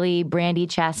 Christine Lilly, Brandi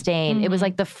Chastain. It was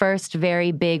like the first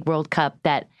very big World Cup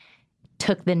that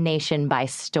took the nation by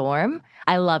storm.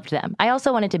 I loved them. I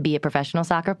also wanted to be a professional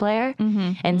soccer player.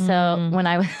 And so when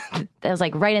I was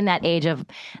like right in that age of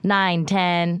 9,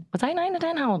 10. Was I 9 to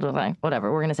 10? How old was I?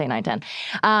 Whatever. We're going to say 9, 10.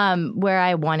 Where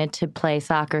I wanted to play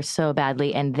soccer so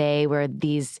badly. And they were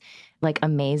these like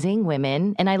amazing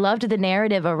women. And I loved the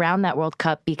narrative around that World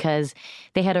Cup because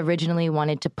they had originally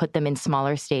wanted to put them in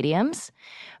smaller stadiums.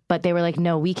 But they were like,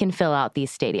 no, we can fill out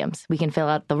these stadiums. We can fill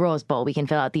out the Rose Bowl. We can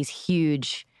fill out these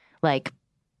huge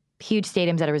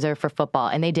stadiums that are reserved for football.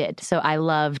 And they did. So I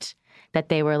loved that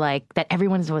they were like, that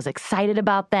everyone was excited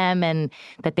about them and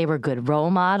that they were good role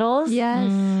models. Yes.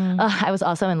 I was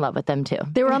also in love with them too.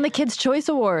 They were on the Kids' Choice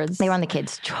Awards. They were on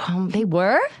the They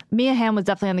were? Mia Hamm was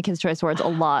definitely on the Kids' Choice Awards a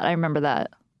lot. I remember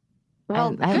that.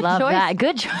 Well, I love that.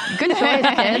 Good choice,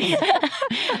 kids.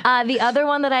 The other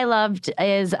one that I loved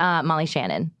is Molly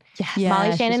Shannon. Yes. Yeah,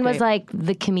 Molly Shannon was like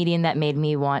the comedian that made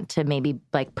me want to maybe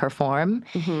like perform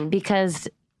because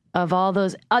of all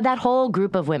those, that whole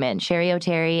group of women, Sherry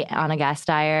O'Terry, Anna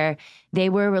Gasteyer, they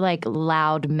were like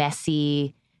loud,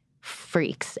 messy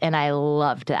freaks. And I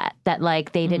loved that. That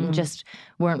like they didn't just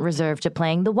weren't reserved to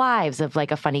playing the wives of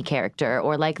like a funny character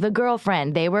or like the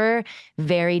girlfriend. They were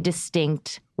very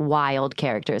distinct, wild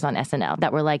characters on SNL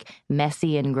that were like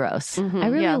messy and gross. I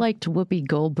really liked Whoopi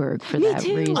Goldberg for that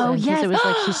reason. Oh, yes. It was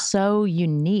like she's so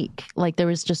unique. Like there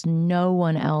was just no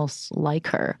one else like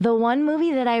her. The one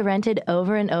movie that I rented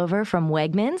over and over from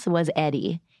Wegmans was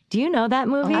Eddie. Do you know that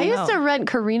movie? I used to rent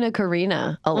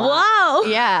Karina a lot. Whoa!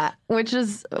 Yeah, which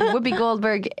is Whoopi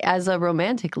Goldberg as a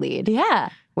romantic lead. Yeah.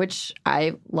 which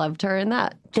I loved her in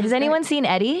that. Has anyone seen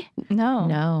Eddie? No.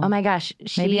 Oh my gosh.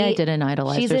 Maybe I didn't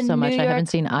idolize her so much. I haven't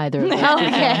seen either of those two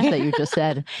things that you just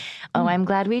said. Oh, I'm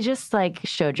glad we just like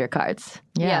showed your cards.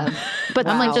 Yeah. But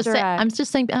I'm like I'm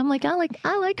just saying I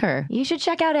like her. You should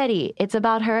check out Eddie. It's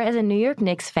about her as a New York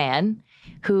Knicks fan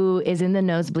who is in the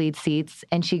nosebleed seats,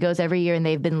 and she goes every year and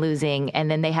they've been losing.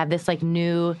 And then they have this like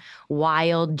new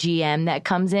wild GM that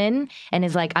comes in and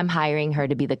is like, I'm hiring her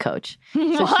to be the coach.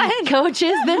 So she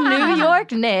coaches the New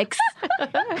York Knicks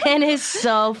and is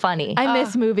so funny. I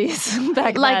miss movies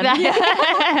back like then.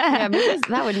 that. Yeah, movies,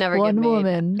 that would never One get made.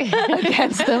 woman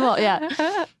against them all. Yeah.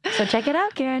 So check it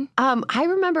out, Kiran. I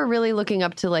remember really looking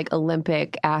up to like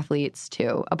Olympic athletes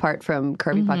too, apart from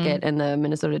Kirby Puckett and the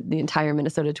entire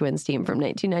Minnesota Twins team from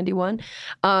 1991,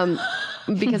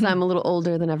 because I'm a little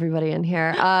older than everybody in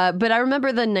here. But I remember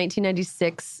the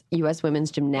 1996 U.S.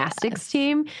 women's gymnastics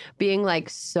team being like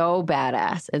so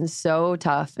badass and so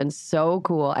tough and so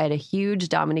cool. I had a huge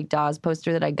Dominique Dawes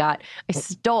poster that I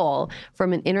stole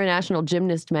from an international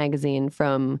gymnast magazine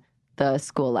from the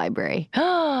school library.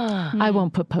 I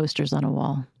won't put posters on a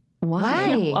wall.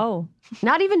 Why? Oh.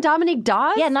 Not even Dominique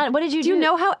Dawes? Yeah, what did you do? Do you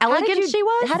know how elegant she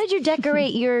was? How did you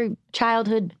decorate your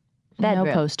childhood bedroom?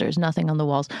 No posters, nothing on the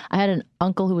walls. I had an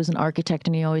uncle who was an architect,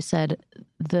 and he always said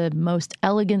the most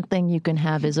elegant thing you can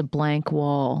have is a blank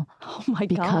wall. Oh my God.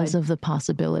 Because of the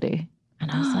possibility.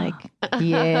 And I was like,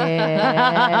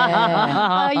 yeah.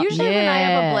 Usually when I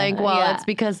have a blank wall, it's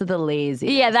because of the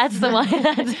lazy. Yeah, that's the one.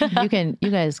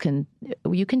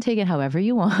 You can take it however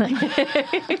you want.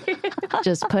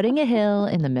 Just putting a hill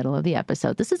in the middle of the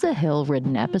episode. This is a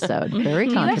hill-ridden episode. Very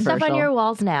Do you controversial. have stuff on your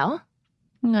walls now?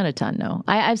 Not a ton, no.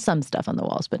 I have some stuff on the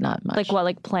walls, but not much. Like what?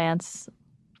 Like plants?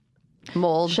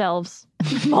 Mold. Shelves?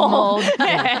 Mold.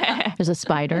 Yeah. There's a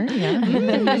spider.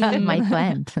 Yeah. My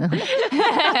plant.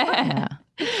 Yeah.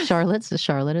 Charlotte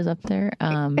is up there.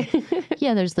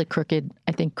 Yeah, there's the Crooked.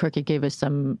 I think Crooked gave us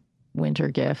some winter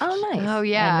gift. Oh, nice. Oh,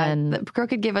 yeah. And then,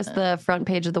 Crooked gave us the front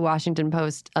page of the Washington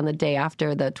Post on the day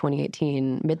after the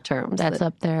 2018 midterms. That's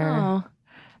up there. Oh.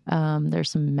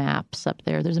 There's some maps up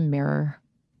there. There's a mirror,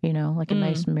 like a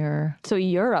nice mirror. So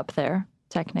you're up there,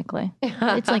 technically.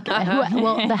 It's like,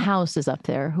 the house is up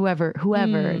there. Whoever.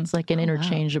 It's like an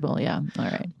interchangeable. Yeah. All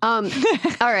right.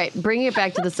 All right. Bringing it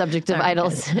back to the subject of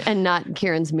idols and not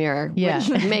Kiran's mirror, which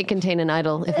may contain an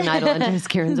idol if an idol enters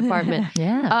Kiran's apartment.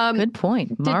 Yeah. Good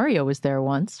point. Mario was there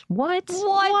once. What?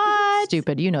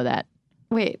 Stupid. You know that.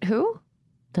 Wait, who?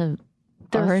 The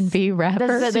R&B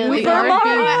rapper. The R&B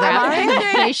rapper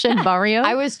sensation Mario.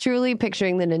 I was truly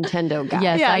picturing the Nintendo guy.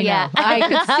 Yes, I know. I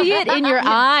could see it in your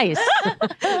eyes.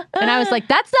 And I was like,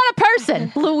 that's not a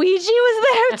person. Luigi was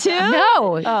there too?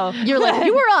 No. Oh. You're like,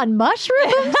 you were on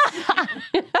mushrooms?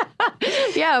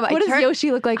 Yeah. What does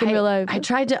Yoshi look like in real life? I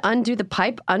tried to undo the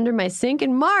pipe under my sink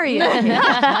in Mario.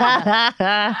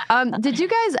 Did you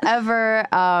guys ever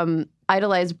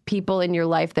idolize people in your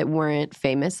life that weren't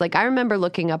famous? Like, I remember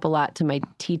looking up a lot to my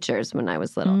teachers when I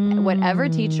was little. Whatever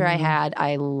teacher I had,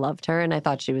 I loved her, and I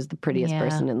thought she was the prettiest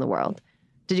person in the world.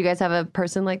 Did you guys have a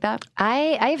person like that?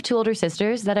 I have two older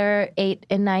sisters that are 8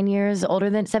 and 9 years older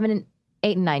than 8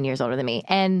 and 9 years older than me,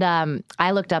 and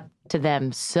I looked up to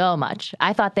them so much.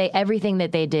 I thought everything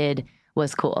that they did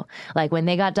was cool. Like when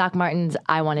they got Doc Martens,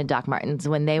 I wanted Doc Martens.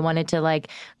 When they wanted to like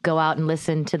go out and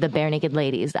listen to the Bare Naked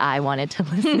Ladies, I wanted to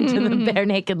listen to the Bare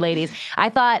Naked Ladies. I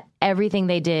thought everything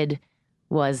they did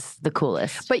was the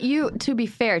coolest. But you, to be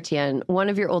fair, Tien, one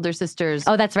of your older sisters.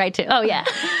 Oh, that's right too. Oh yeah.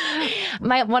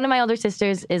 One of my older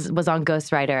sisters was on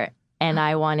Ghost Rider, and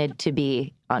I wanted to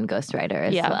be on Ghost Rider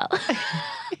as well.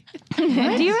 Do you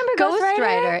remember Ghost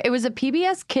Rider? It was a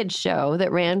PBS kids show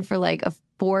that ran for like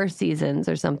 4 seasons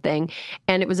or something.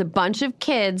 And it was a bunch of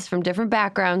kids from different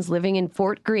backgrounds living in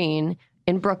Fort Greene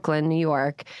in Brooklyn, New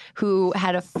York, who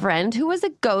had a friend who was a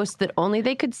ghost that only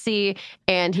they could see,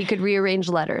 and he could rearrange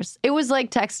letters. It was like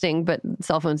texting, but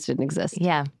cell phones didn't exist.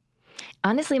 Yeah.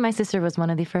 Honestly, my sister was one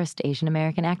of the first Asian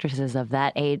American actresses of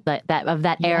that age, era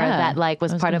that like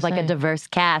was part of like a diverse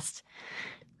cast.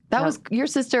 Your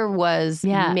sister was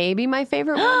maybe my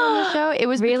favorite one on the show. It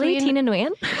was really Tien and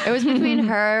Nguyen? It was between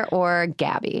her or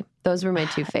Gabby. Those were my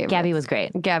two favorites. Gabby was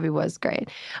great.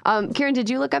 Kiran, did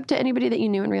you look up to anybody that you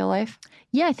knew in real life?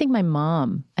 Yeah, I think my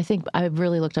mom. I think I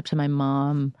really looked up to my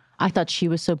mom. I thought she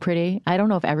was so pretty. I don't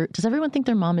know if does everyone think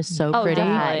their mom is so pretty?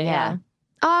 Yeah.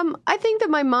 I think that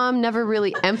my mom never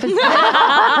really emphasized.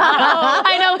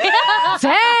 I know.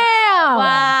 Damn!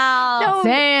 Wow. No,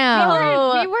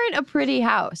 Damn. We weren't a pretty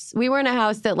house. We weren't a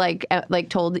house that like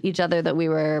told each other that we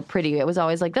were pretty. It was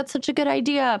always like, that's such a good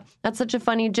idea. That's such a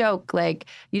funny joke. Like,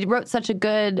 you wrote such a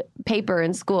good paper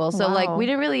in school. So like, we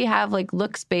didn't really have like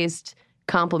looks-based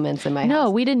compliments in my house. No,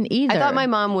 we didn't either. I thought my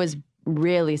mom was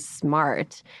really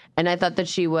smart, and I thought that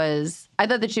she was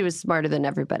smarter than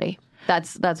everybody.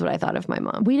 That's what I thought of my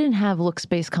mom. We didn't have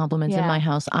looks-based compliments in my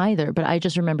house either, but I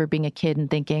just remember being a kid and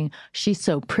thinking, she's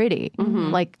so pretty.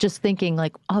 Like, just thinking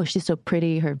like, oh, she's so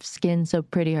pretty, her skin's so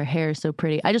pretty, her hair is so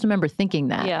pretty. I just remember thinking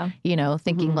that,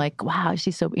 thinking like, wow,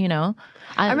 she's so,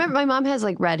 I remember my mom has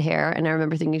like red hair, and I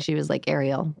remember thinking she was like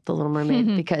Ariel, the Little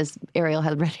Mermaid, because Ariel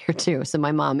had red hair too. So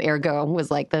my mom, ergo,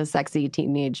 was like the sexy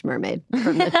teenage mermaid.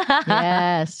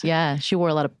 Yes, yeah. She wore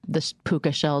a lot of the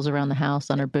puka shells around the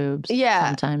house on her boobs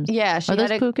sometimes. Yeah. Are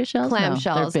those puka shells? Clam No,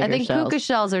 shells. they're I think bigger puka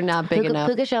shells are not big enough.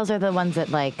 Puka shells are the ones that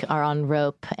like are on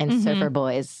rope and surfer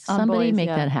boys. Somebody make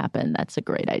that happen. That's a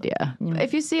great idea.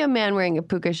 If you see a man wearing a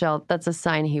puka shell, that's a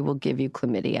sign he will give you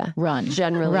chlamydia. Run.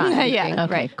 Generally speaking.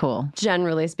 Okay, cool.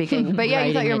 Generally speaking. But yeah,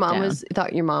 you thought your mom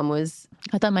was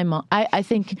I thought my mom, I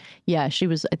think, I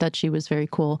thought she was very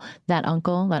cool. That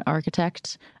uncle, that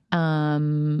architect,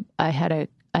 I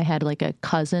had like a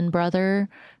cousin brother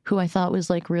who I thought was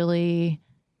like really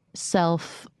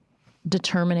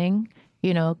self-determining,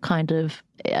 kind of,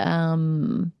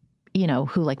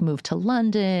 who like moved to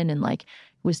London and like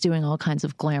was doing all kinds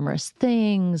of glamorous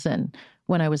things. And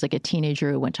when I was like a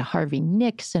teenager, we went to Harvey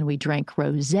Nicks and we drank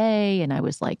rosé, and I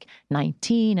was like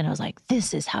 19 and I was like,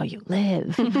 this is how you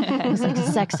live. It was like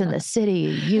Sex in the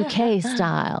City, UK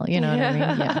style, you know what I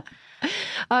mean?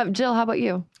 Yeah. Jill, how about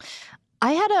you?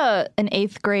 I had an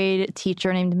 8th grade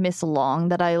teacher named Miss Long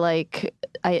that I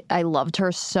loved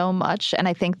her so much. And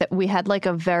I think that we had like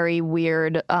a very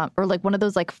weird or like one of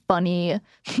those like funny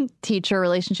teacher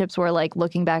relationships where like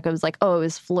looking back, I was like, oh, it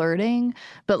was flirting.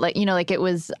 But like, like it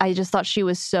was, I just thought she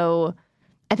was so,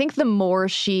 I think the more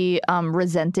she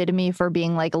resented me for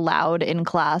being like loud in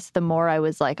class, the more I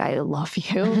was like, I love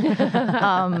you.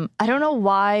 I don't know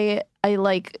why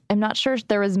I'm not sure if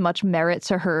there was much merit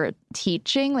to her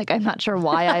teaching. Like, I'm not sure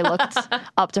why I looked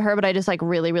up to her, but I just like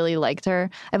really, really liked her.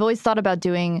 I've always thought about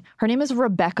her name is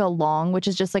Rebecca Long, which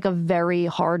is just like a very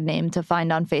hard name to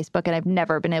find on Facebook. And I've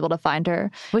never been able to find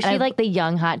her. Was she like the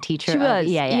young hot teacher? She was.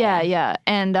 Yeah.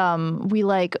 And we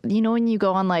like, when you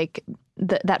go on like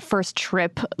that first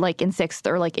trip, like in 6th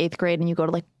or like 8th grade, and you go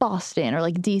to like Boston or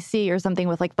like DC or something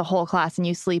with like the whole class and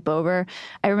you sleep over.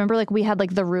 I remember like we had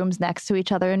like the rooms next to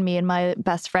each other, and me and my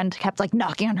best friend kept like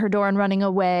knocking on her door and running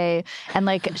away. And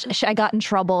like I got in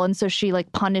trouble. And so she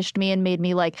like punished me and made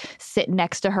me like sit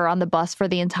next to her on the bus for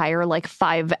the entire like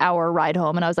 5-hour ride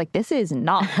home. And I was like, this is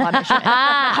not punishment.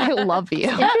 I love you.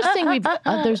 Interesting.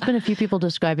 There's been a few people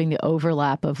describing the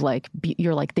overlap of like,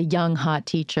 you're like the young hot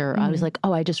teacher. I was like,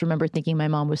 oh, I just remember thinking my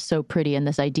mom was so pretty, and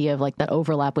this idea of like that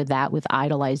overlap with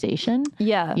idolization.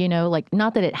 Yeah. Like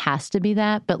not that it has to be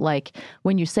that, but like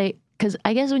when you say, because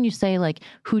I guess when you say like,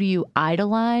 who do you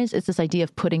idolize? It's this idea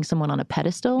of putting someone on a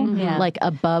pedestal, like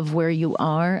above where you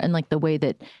are, and like the way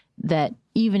that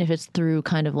even if it's through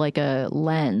kind of like a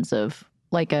lens of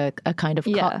like a kind of,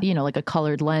 like a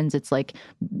colored lens, it's like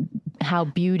how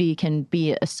beauty can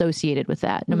be associated with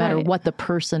that, no matter what the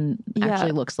person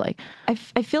actually looks like. I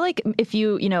feel like if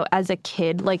you, as a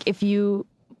kid, like if you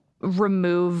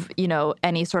remove,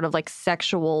 any sort of like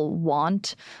sexual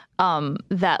want,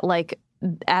 that like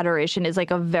adoration is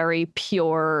like a very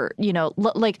pure,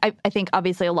 like I think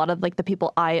obviously a lot of like the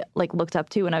people I like looked up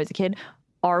to when I was a kid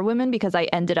are women, because I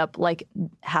ended up like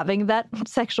having that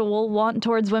sexual want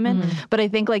towards women. But I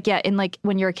think like, in like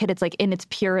when you're a kid, it's like in its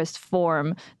purest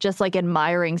form, just like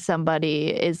admiring somebody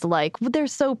is like, well, they're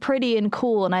so pretty and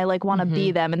cool and I like want to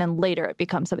be them. And then later it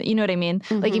becomes something, you know what I mean?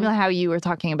 Like even how you were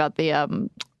talking about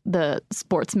the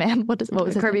sportsman, what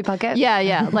was it? Kirby Puckett?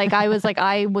 Yeah. Like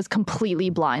I was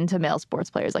completely blind to male sports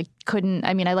players. Like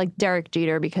I liked Derek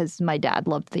Jeter because my dad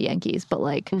loved the Yankees, but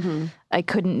like I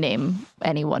couldn't name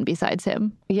anyone besides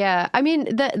him. Yeah. I mean,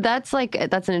 that's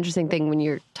an interesting thing when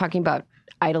you're talking about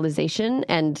idolization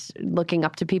and looking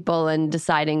up to people and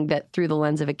deciding that through the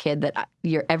lens of a kid that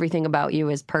everything about you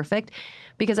is perfect.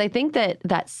 Because I think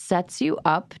that sets you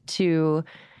up to,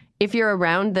 if you're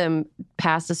around them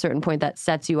past a certain point, that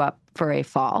sets you up for a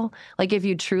fall. Like if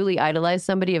you truly idolize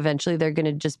somebody, eventually they're going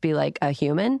to just be like a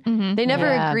human. They never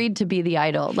agreed to be the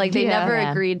idol. Like they never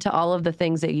agreed to all of the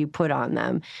things that you put on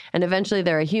them. And eventually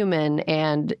they're a human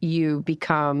and you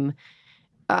become,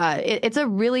 it's a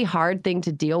really hard thing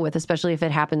to deal with, especially if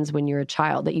it happens when you're a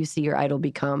child, that you see your idol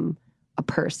become a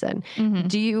person.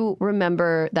 Do you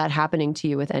remember that happening to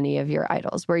you with any of your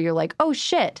idols where you're like, oh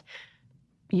shit,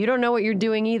 you don't know what you're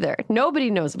doing either. Nobody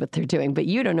knows what they're doing, but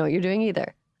you don't know what you're doing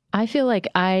either. I feel like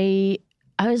I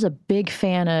was a big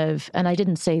fan of, and I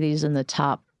didn't say these in the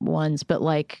top ones, but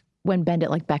like when Bend It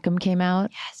Like Beckham came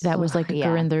out, that was like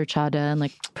Gurinder Chadha and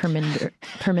like Parminder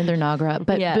Nagra.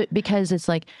 But because it's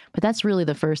like, but that's really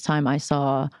the first time I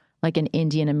saw like an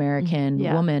Indian American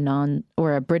woman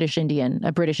or a British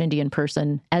Indian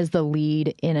person as the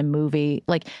lead in a movie.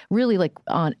 Like really like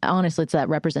honestly, it's that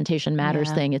representation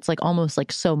matters thing. It's like almost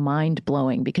like so mind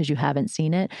blowing because you haven't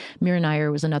seen it. Mira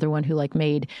Nair was another one who like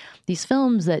made these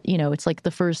films that, you know, it's like the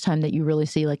first time that you really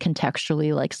see like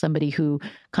contextually like somebody who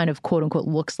kind of quote unquote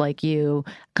looks like you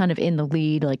kind of in the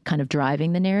lead, like kind of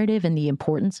driving the narrative and the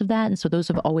importance of that. And so those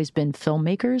have always been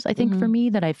filmmakers, I think, for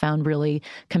me that I found really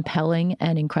compelling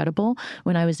and incredible.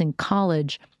 When I was in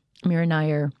college, Mira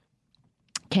Nair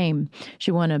came. She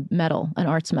won a medal, an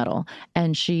arts medal,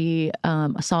 and she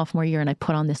a sophomore year, and I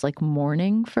put on this like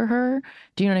morning for her.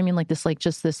 Do you know what I mean? Like this, like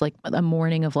just this, like a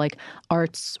morning of like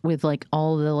arts with like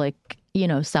all the like, you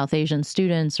know, South Asian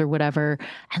students or whatever.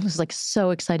 I was like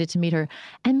so excited to meet her,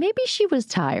 and maybe she was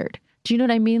tired. Do you know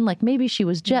what I mean? Like maybe she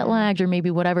was jet lagged or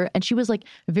maybe whatever. And she was like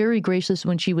very gracious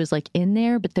when she was like in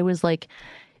there, but there was like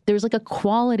a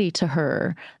quality to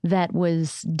her that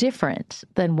was different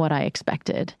than what I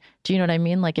expected. Do you know what I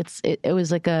mean? Like it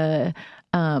was like a,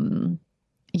 and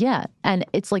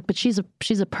it's like, but she's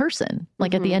a person.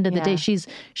 Like at the end of the day,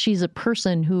 she's a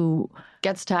person who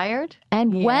gets tired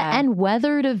and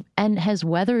has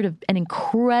weathered an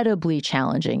incredibly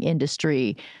challenging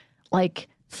industry, like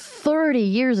 30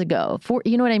 years ago,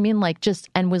 you know what I mean? Like just,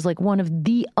 and was like one of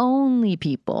the only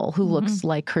people who looks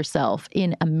like herself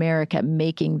in America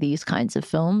making these kinds of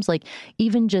films. Like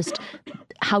even just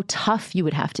how tough you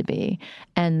would have to be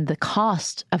and the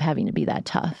cost of having to be that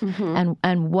tough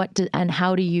and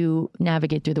how do you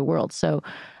navigate through the world? So,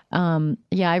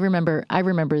 I remember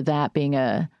that being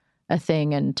a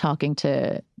thing and talking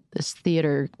to this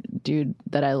theater dude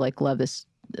that I like love this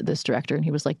director, and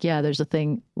he was like, yeah, there's a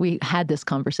thing. We had this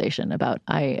conversation about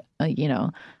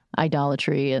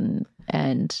idolatry and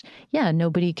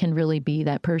nobody can really be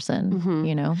that person,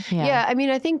 you know? Yeah. I mean,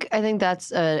 I think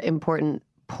that's an important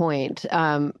point.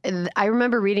 I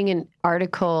remember reading an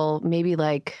article maybe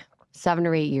like 7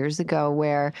 or 8 years ago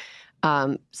where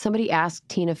somebody asked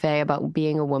Tina Fey about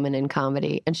being a woman in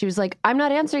comedy. And she was like, I'm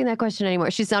not answering that question anymore.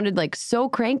 She sounded like so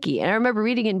cranky. And I remember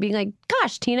reading it and being like,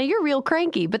 gosh, Tina, you're real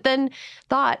cranky. But then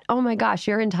thought, oh my gosh,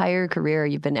 your entire career,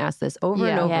 you've been asked this over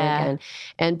and over again.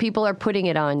 And people are putting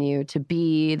it on you to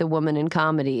be the woman in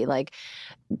comedy, like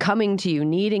coming to you,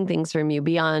 needing things from you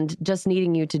beyond just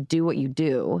needing you to do what you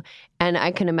do. And I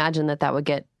can imagine that would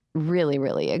get really,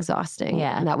 really exhausting.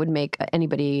 Yeah. And that would make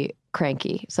anybody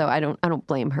cranky. So I don't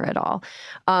blame her at all.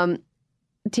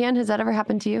 Tien, has that ever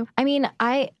happened to you? I mean,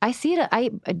 I see it. I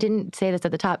didn't say this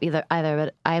at the top either,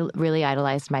 but I really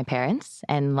idolized my parents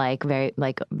and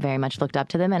very much looked up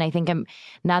to them. And I think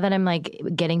now that I'm like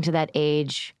getting to that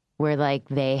age where like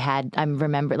they had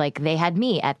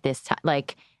me at this time,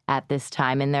 like at this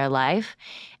time in their life.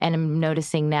 And I'm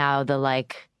noticing now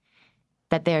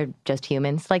that they're just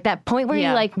humans. Like that point where you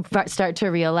like start to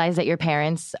realize that your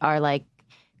parents are like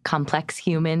complex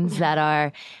humans that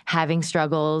are having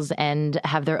struggles and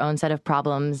have their own set of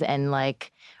problems and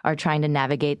like are trying to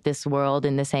navigate this world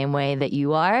in the same way that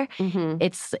you are.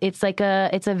 It's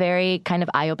a very kind of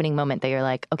eye-opening moment that you're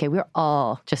like, okay, we're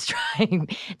all just trying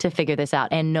to figure this out.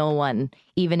 And no one,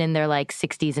 even in their like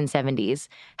 60s and 70s,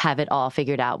 have it all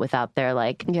figured out without their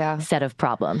like set of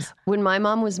problems. When my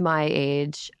mom was my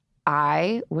age,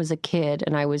 I was a kid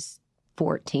and I was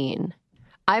 14.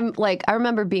 I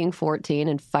remember being 14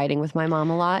 and fighting with my mom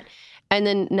a lot. And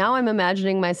then now I'm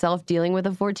imagining myself dealing with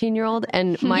a 14-year-old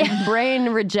and my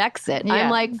brain rejects it. I'm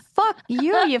like, fuck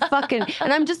you fucking...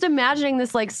 And I'm just imagining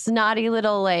this like snotty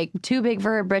little like too big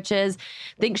for her britches,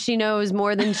 thinks she knows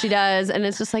more than she does. And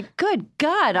it's just like, good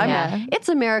God. It's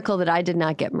a miracle that I did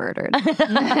not get murdered,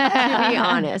 to be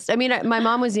honest. I mean, my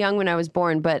mom was young when I was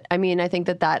born, but I mean, I think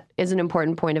that is an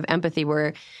important point of empathy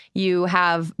where you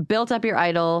have built up your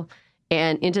idol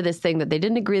and into this thing that they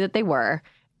didn't agree that they were.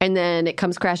 And then it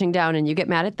comes crashing down and you get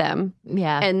mad at them.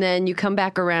 Yeah. And then you come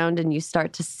back around and you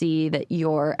start to see that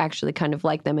you're actually kind of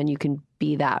like them and you can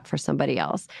be that for somebody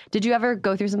else. Did you ever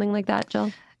go through something like that,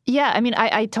 Jill? Yeah. I mean,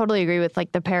 I totally agree with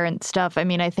like the parent stuff. I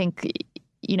mean, I think,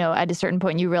 you know, at a certain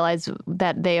point you realize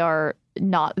that they are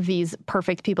not these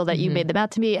perfect people that you made them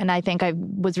out to be. And I think I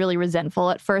was really resentful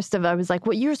at first I was like,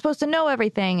 well, you're supposed to know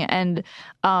everything. And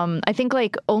I think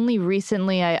like only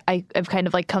recently I've kind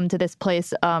of like come to this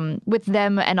place with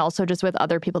them and also just with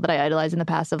other people that I idolized in the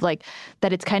past of like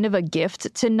that it's kind of a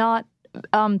gift to not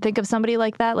think of somebody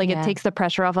like that. Like it takes the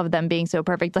pressure off of them being so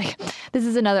perfect. Like this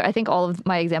is another, I think all of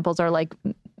my examples are like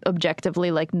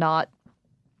objectively like not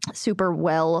super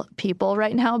well people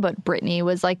right now, but Britney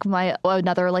was like my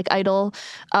another like idol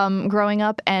growing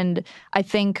up. And I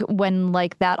think when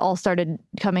like that all started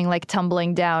coming like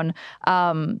tumbling down,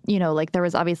 you know, like there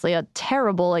was obviously a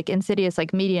terrible like insidious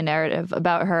like media narrative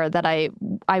about her that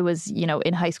I was, you know,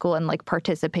 in high school and like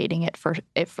participating in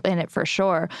it for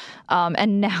sure.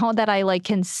 And now that I like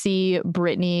can see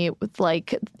Britney with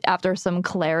like after some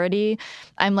clarity,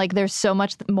 I'm like there's so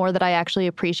much more that I actually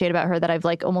appreciate about her that I've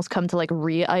like almost come to like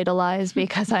idolize,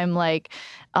 because I'm like,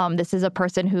 this is a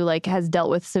person who like has dealt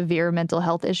with severe mental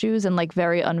health issues and like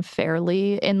very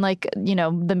unfairly in like, you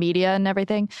know, the media and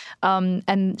everything.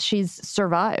 And she's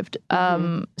survived.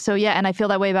 So yeah, and I feel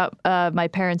that way about my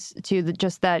parents too,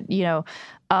 just that, you know,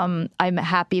 I'm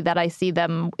happy that I see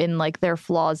them in like their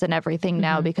flaws and everything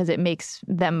now, because it makes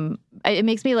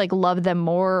me like love them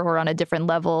more, or on a different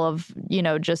level of, you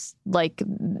know, just like,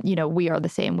 you know, we are the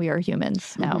same, we are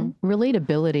humans now.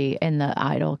 Relatability in the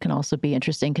idol can also be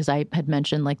interesting, because I had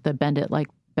mentioned like the Bend It Like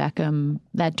Beckham,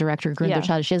 that director, Grinda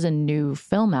Childish, she has a new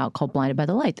film out called Blinded by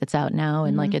the Light that's out now,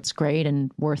 and like it's great and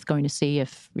worth going to see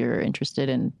if you're interested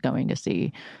in going to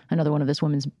see another one of this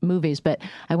woman's movies. But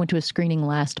I went to a screening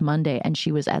last Monday, and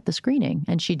she was at the screening,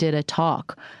 and she did a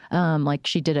talk, like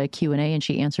she did a Q&A, and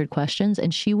she answered questions,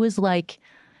 and she was like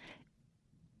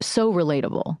so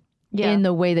relatable in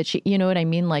the way that she, you know what I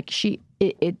mean? Like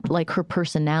it like her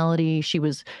personality, she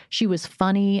was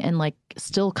funny and like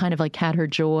still kind of like had her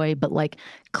joy, but like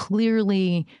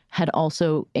clearly had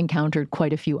also encountered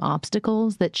quite a few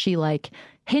obstacles that she like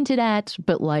hinted at,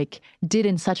 but like did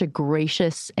in such a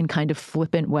gracious and kind of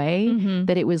flippant way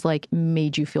that it was like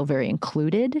made you feel very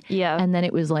included. Yeah. And then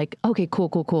it was like, okay,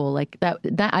 cool. Like that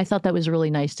I thought that was really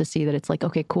nice to see, that it's like,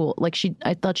 okay, cool. Like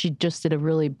I thought she just did a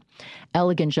really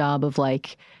elegant job of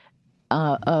like,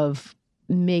 of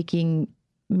making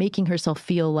herself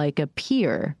feel like a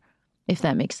peer, if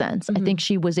that makes sense. I think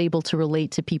she was able to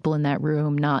relate to people in that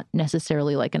room, not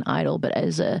necessarily like an idol, but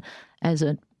as a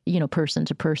you know, person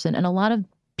to person. And a lot of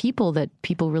people that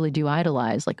people really do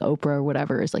idolize, like Oprah or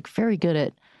whatever, is like very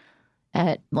good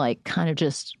at like kind of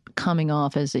just coming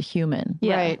off as a human.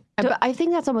 Yeah. Right. But I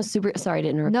think that's almost sorry to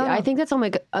interrupt you. I think that's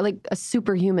almost like a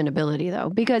superhuman ability, though,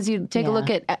 because you take a look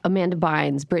at Amanda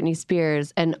Bynes, Britney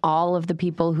Spears, and all of the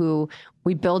people who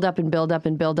we build up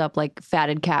like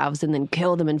fatted calves and then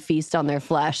kill them and feast on their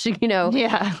flesh, you know?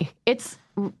 Yeah.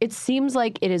 It seems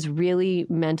like it is really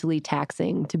mentally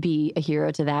taxing to be a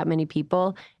hero to that many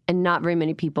people, and not very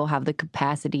many people have the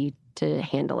capacity to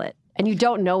handle it. And you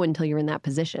don't know until you're in that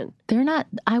position. They're not,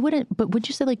 but would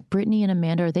you say like Britney and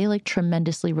Amanda, are they like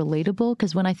tremendously relatable?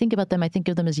 Because when I think about them, I think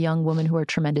of them as young women who are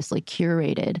tremendously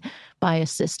curated by a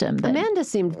system. Amanda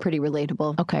seemed pretty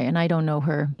relatable. Okay, and I don't know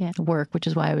her work, which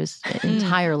is why I was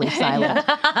entirely silent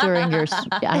during your,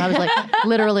 and I was like,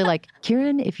 literally like,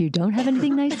 Kiran, if you don't have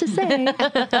anything nice to say, don't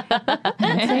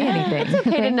say anything. It's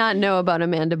okay to not know about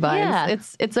Amanda Bynes. Yeah.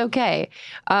 It's okay.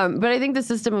 But I think the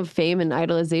system of fame and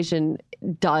idolization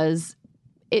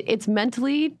it's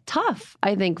mentally tough,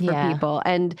 I think, for people.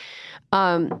 And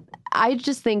I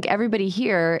just think everybody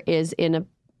here is in a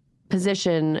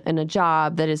position and a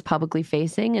job that is publicly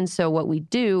facing. And so what we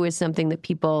do is something that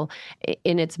people,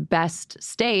 in its best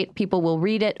state, people will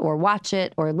read it or watch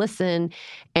it or listen,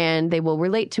 and they will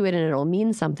relate to it, and it'll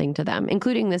mean something to them,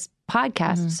 including this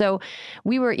podcast. So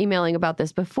we were emailing about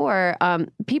this before.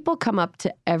 People come up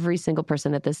to every single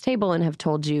person at this table and have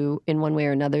told you in one way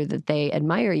or another that they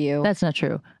admire you. That's not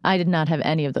true. I did not have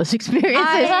any of those experiences.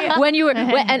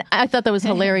 And I thought that was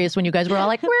hilarious when you guys were all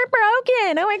like, we're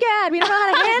broken. Oh my God, we don't know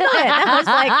how to handle it. And I was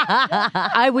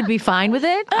like, I would be fine with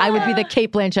it. I would be the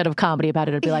Cate Blanchett of comedy about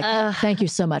it. I'd be like, thank you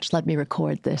so much. Let me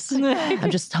record this.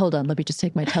 Hold on. Let me just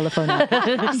take my telephone out.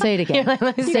 Say it again.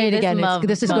 Say it again.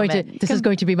 This is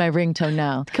going to be my ringtone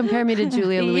now. Compare me to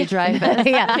Julia Louis-Dreyfus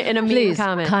in a mean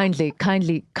comment.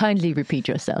 Kindly repeat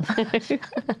yourself.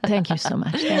 Thank you so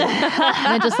much. And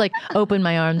then just like open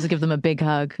my arms, give them a big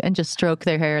hug, and just stroke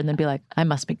their hair, and then be like, I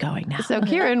must be going now. So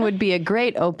Kiran would be a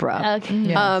great Oprah. Okay.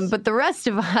 Yes. But the rest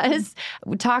of us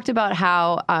talked about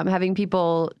how having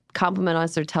people compliment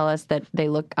us or tell us that they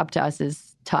look up to us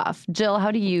is tough. Jill, how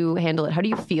do you handle it? How do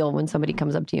you feel when somebody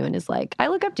comes up to you and is like, I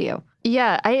look up to you?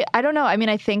 Yeah, I don't know. I mean,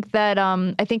 I think that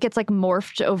I think it's like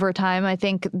morphed over time. I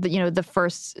think the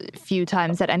first few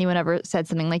times that anyone ever said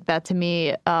something like that to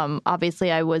me,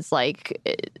 obviously I was like,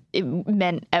 it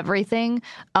meant everything.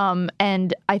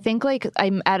 And I think like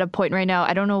I'm at a point right now,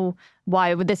 I don't know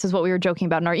why this is what we were joking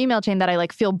about in our email chain, that I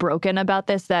like feel broken about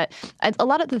this, that a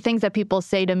lot of the things that people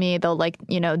say to me, they'll like,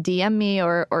 DM me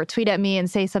or tweet at me and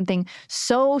say something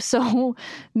so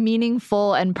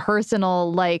meaningful and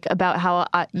personal, like about how,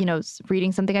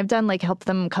 reading something I've done, like helped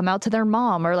them come out to their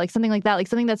mom or like something like that, like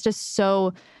something that's just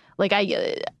so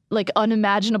like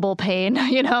unimaginable pain,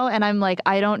 and I'm like,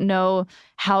 I don't know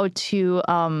how to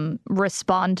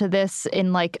respond to this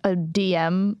in like a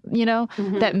DM,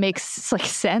 that makes like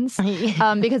sense.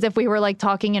 Because if we were like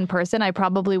talking in person, I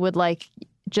probably would like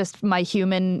just my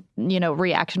human,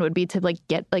 reaction would be to like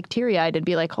get like teary eyed and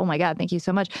be like, oh my God, thank you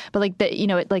so much. But like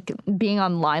it like being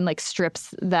online like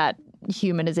strips that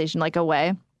humanization like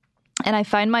away. And I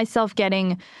find myself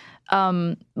getting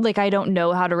like I don't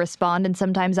know how to respond, and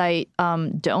sometimes I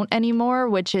don't anymore,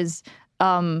 which is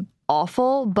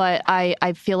awful. But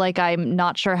I feel like I'm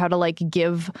not sure how to like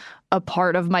give a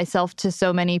part of myself to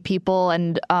so many people,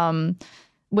 and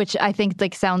which I think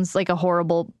like sounds like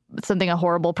something a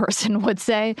horrible person would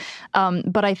say.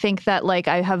 But I think that like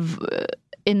I have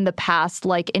in the past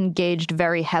like engaged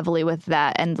very heavily with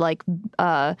that, and like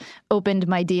opened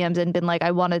my DMs and been like,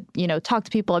 I want to talk to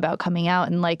people about coming out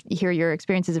and like hear your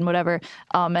experiences and whatever,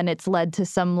 and it's led to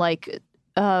some like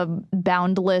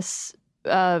boundless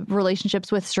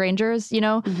relationships with strangers,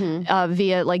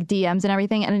 via like DMs and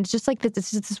everything. And it's just like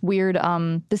this is this weird,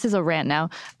 this is a rant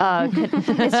now.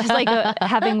 It's just like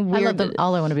having weird.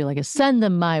 All I want to be like is send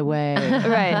them my way.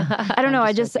 Right. I don't know.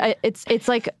 I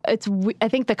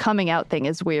think the coming out thing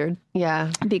is weird.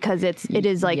 Yeah. Because it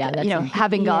is like,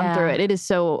 having gone through it is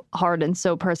so hard and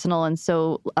so personal and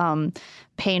so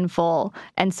painful.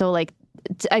 And so like,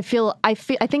 I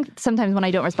think sometimes when I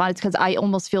don't respond, it's because I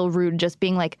almost feel rude just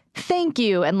being like, thank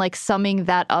you, and like summing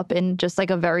that up in just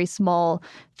like a very small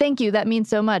thank you. That means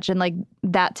so much. And like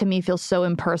that to me feels so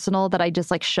impersonal that I just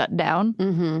like shut down.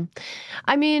 Mm-hmm.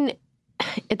 I mean,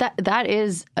 that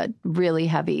is a really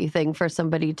heavy thing for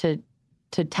somebody to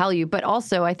tell you. But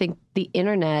also I think the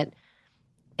internet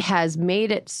has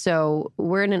made it so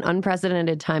we're in an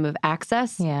unprecedented time of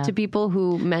access to people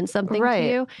who meant something to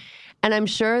you. And I'm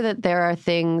sure that there are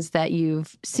things that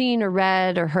you've seen or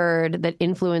read or heard that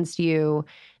influenced you,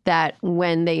 that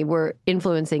when they were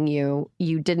influencing you,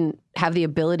 you didn't have the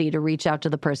ability to reach out to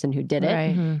the person who did it.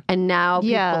 Right. Mm-hmm. And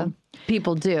now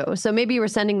people do. So maybe you were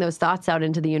sending those thoughts out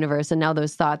into the universe, and now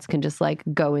those thoughts can just like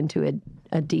go into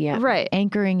a DM. Right.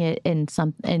 Anchoring it in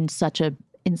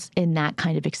that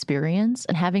kind of experience,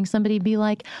 and having somebody be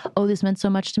like, oh, this meant so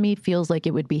much to me, feels like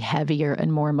it would be heavier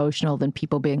and more emotional than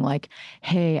people being like,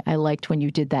 hey, I liked when you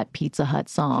did that Pizza Hut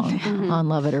song on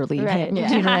Love It or Leave It. Yeah.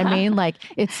 Do you know what I mean? Like,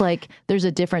 it's like there's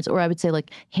a difference. Or I would say like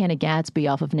Hannah Gadsby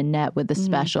off of Nanette with the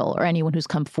special, or anyone who's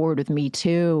come forward with Me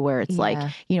Too, where it's like,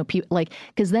 people like,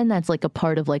 because then that's like a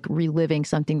part of like reliving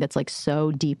something that's like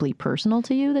so deeply personal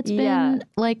to you that's been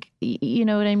like, you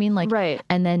know what I mean? Like,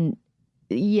 and then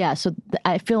so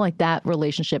I feel like that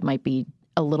relationship might be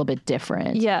a little bit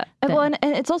different. Yeah. Well, and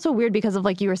it's also weird because of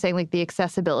like you were saying, like the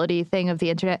accessibility thing of the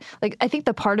internet. Like I think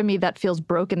the part of me that feels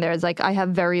broken there is like I have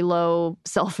very low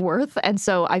self-worth. And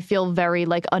so I feel very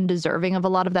like undeserving of a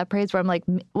lot of that praise, where I'm like,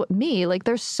 me, like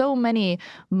there's so many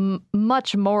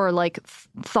much more like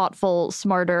thoughtful,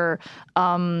 smarter,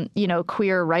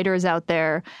 queer writers out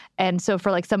there. And so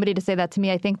for like somebody to say that to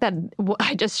me, I think that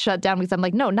I just shut down because I'm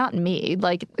like, no, not me.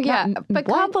 Like, but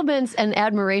compliments and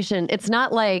admiration, it's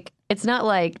not like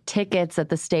tickets at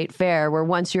the state fair where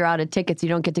once you're out of tickets, you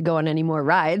don't get to go on any more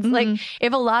rides. Mm-hmm. Like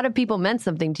if a lot of people meant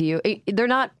something to you, they're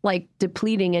not like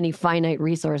depleting any finite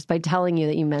resource by telling you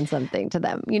that you meant something to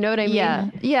them. You know what I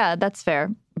mean? Yeah, that's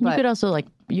fair. But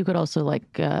you could also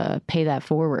pay that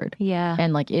forward. Yeah.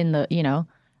 And like in the,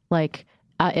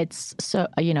 it's so,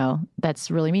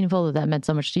 that's really meaningful, that meant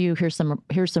so much to you. Here's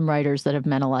some writers that have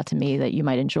meant a lot to me that you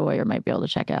might enjoy or might be able to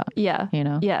check out. Yeah.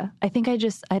 Yeah. I think I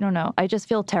don't know. I just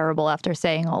feel terrible after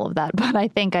saying all of that. But I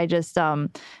think I just,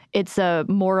 it's a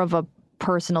more of a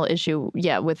personal issue,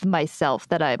 with myself,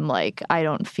 that I'm like, I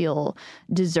don't feel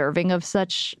deserving of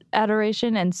such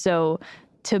adoration. And so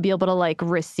to be able to like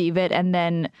receive it and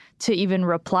then to even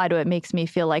reply to it makes me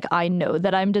feel like I know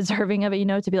that I'm deserving of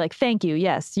it, to be like, thank you.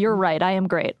 Yes, you're right. I am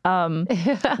great.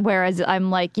 Whereas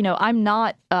I'm like, I'm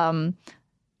not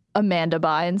Amanda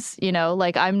Bynes,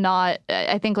 like I'm not,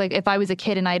 I think like if I was a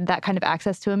kid and I had that kind of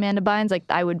access to Amanda Bynes, like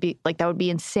I would be like, that would be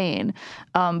insane.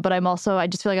 But I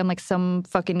just feel like I'm like some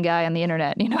fucking guy on the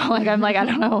internet, like I'm like, I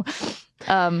don't know.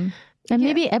 And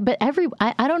maybe, but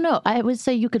I don't know. I would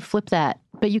say you could flip that,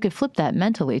 but you could flip that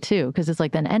mentally too, because it's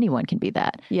like then anyone can be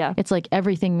that. Yeah. It's like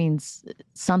everything means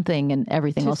something and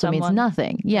everything also means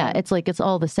nothing. Yeah. It's like it's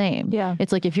all the same. Yeah.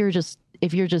 It's like if you're just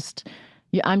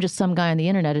I'm just some guy on the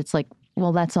internet. It's like,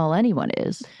 well, that's all anyone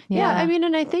is. Yeah, I mean,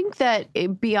 and I think that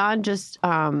beyond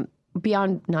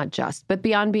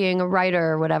beyond being a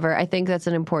writer or whatever, I think that's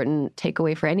an important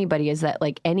takeaway for anybody is that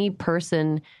like any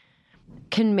person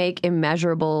can make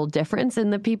immeasurable difference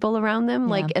in the people around them.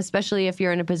 Like, especially if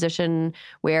you're in a position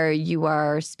where you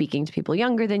are speaking to people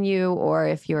younger than you, or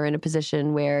if you're in a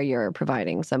position where you're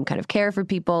providing some kind of care for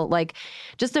people, like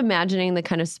just imagining the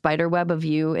kind of spider web of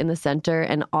you in the center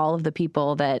and all of the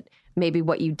people that maybe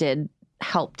what you did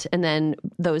helped. And then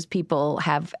those people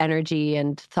have energy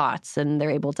and thoughts and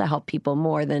they're able to help people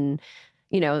more than,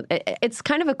 you know, it's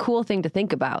kind of a cool thing to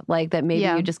think about. Like that maybe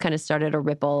you just kind of started a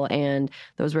ripple and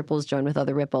those ripples join with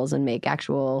other ripples and make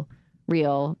actual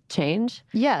real change.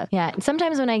 Yeah.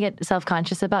 Sometimes when I get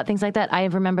self-conscious about things like that, I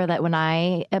remember that when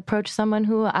I approach someone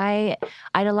who I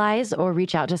idolize or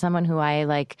reach out to someone who I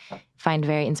like find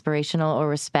very inspirational or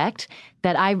respect,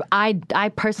 that I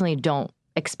personally don't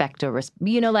expect or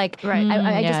you know, like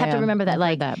I just have to remember that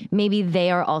like maybe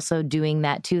they are also doing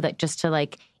that too, like just to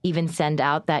like even send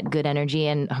out that good energy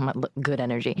and good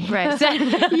energy. Right.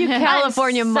 You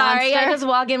California monster. Sorry, I just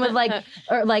walk in with like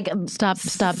or like stop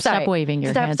waving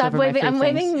your hands over waving. my I'm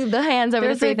waving the hands over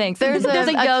the three things. There's a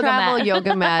travel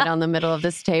yoga mat on the middle of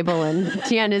this table and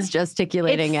Tien is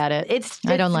gesticulating at it. It's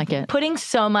I don't like it. Putting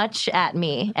so much at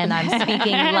me and I'm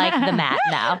speaking like the mat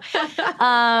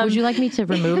now. Would you like me to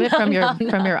remove it from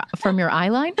your eye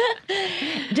line?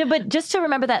 But just to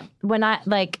remember that when I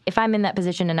like if I'm in that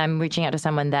position and I'm reaching out to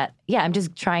someone that, I'm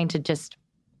just trying to just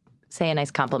say a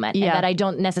nice compliment and that I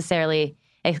don't necessarily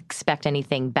expect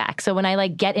anything back. So when I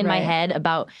like get in my head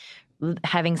about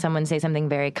having someone say something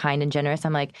very kind and generous,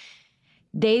 I'm like,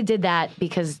 they did that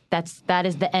because that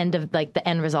is the end of like the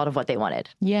end result of what they wanted.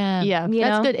 Yeah.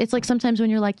 That's good. It's like sometimes when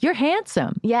you're like, you're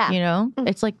handsome. Yeah. You know,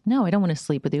 it's like, no, I don't want to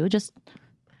sleep with you. Just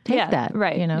take that.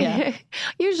 Right. You know,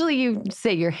 usually you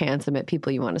say you're handsome at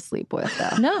people you want to sleep with,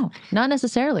 though. No, not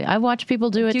necessarily. I watch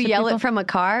people do it. Do you yell it from a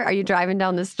car? Are you driving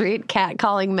down the street,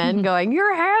 catcalling men going,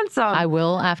 you're handsome? I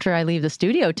will after I leave the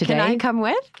studio today. Can I come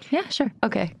with? Yeah, sure.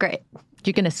 Okay, great.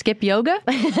 You're going to skip yoga?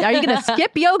 Are you going to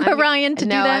skip yoga, Ryan, to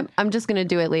do that? I'm just going to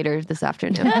do it later this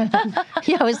afternoon.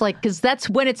 Yeah, I was like, because that's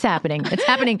when it's happening. It's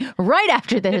happening right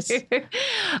after this.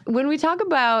 When we talk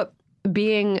about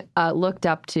being looked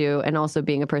up to and also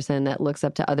being a person that looks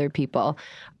up to other people,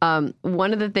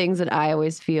 one of the things that I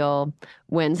always feel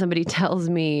when somebody tells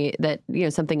me that, you know,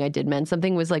 something I did meant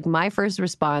something was like my first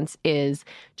response is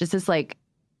just this like,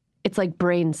 it's like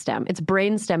brainstem. It's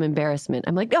brainstem embarrassment.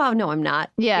 I'm like, oh, no, I'm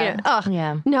not. Yeah. You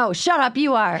know, no, shut up.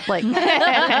 You are. Like,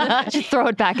 just throw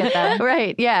it back at them.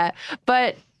 Right. Yeah.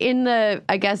 But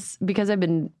I guess because I've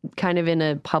been kind of in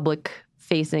a public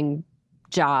facing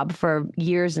job for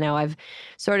years now, I've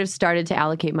sort of started to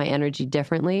allocate my energy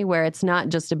differently, where it's not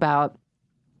just about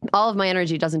all of my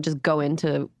energy doesn't just go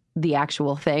into the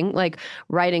actual thing, like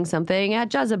writing something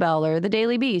at Jezebel or the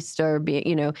Daily Beast or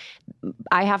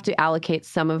I have to allocate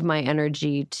some of my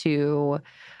energy to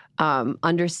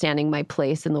understanding my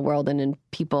place in the world and in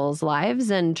people's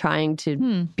lives and trying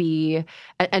to be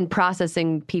and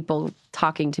processing people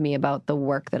talking to me about the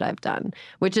work that I've done,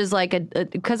 which is like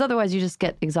because otherwise you just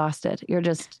get exhausted. You're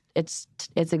just it's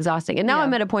exhausting. And now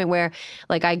I'm at a point where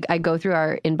like I go through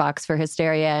our inbox for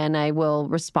Hysteria and I will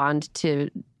respond to,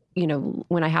 you know,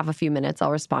 when I have a few minutes,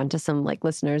 I'll respond to some like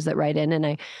listeners that write in and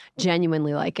I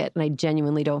genuinely like it. And I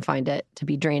genuinely don't find it to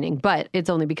be draining, but it's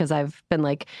only because I've been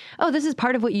like, oh, this is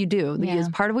part of what you do. Because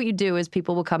part of what you do is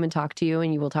people will come and talk to you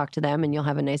and you will talk to them and you'll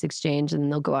have a nice exchange and then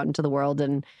they'll go out into the world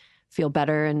and feel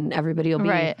better and everybody will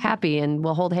be happy and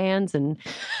we'll hold hands and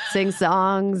sing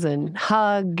songs and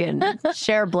hug and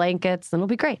share blankets and it'll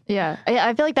be great. Yeah.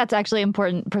 I feel like that's actually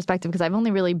important perspective because I've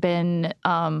only really been,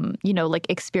 like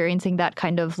experiencing that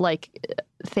kind of like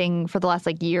thing for the last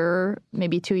like year,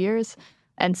 maybe 2 years.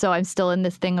 And so I'm still in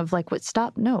this thing of like, what?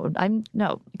 Stop? No,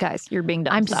 guys, you're being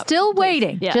dumb. I'm Stop, still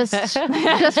waiting. Yeah. Just want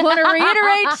to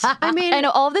reiterate. I mean, I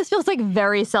know all of this feels like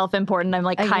very self-important. I'm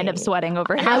like kind of sweating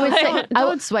over here. I would say,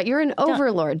 don't sweat. You're an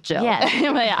overlord, Jill.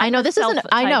 Yeah. I know this isn't.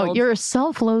 I know you're a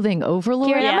self-loathing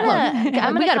overlord.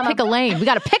 Kiran, we got to pick a lane. We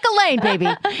got to pick a lane, baby.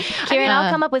 Kiran, I'll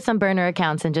come up with some burner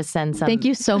accounts and just send some. Thank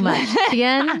you so much,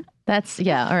 Tien. That's all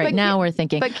right. But now we're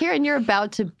thinking. But Kiran, you're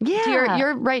about to. Yeah.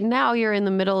 You're right now. You're in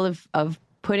the middle of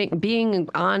being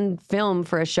on film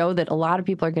for a show that a lot of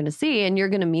people are going to see, and you're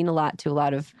going to mean a lot to a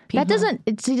lot of people.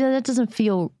 That doesn't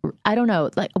feel. I don't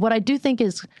know. Like what I do think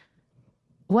is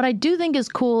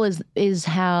cool is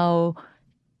how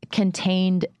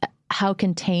contained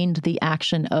the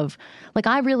action of. Like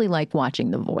I really like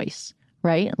watching The Voice.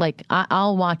 right? Like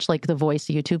I'll watch like The Voice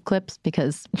YouTube clips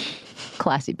because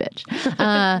classy bitch.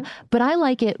 But I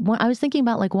like it. I was thinking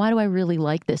about like, why do I really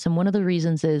like this? And one of the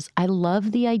reasons is I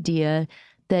love the idea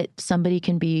that somebody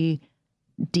can be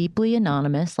deeply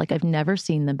anonymous. Like I've never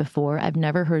seen them before. I've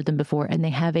never heard them before. And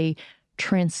they have a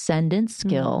transcendent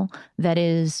skill that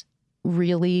is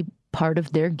really part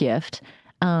of their gift.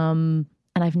 And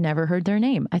I've never heard their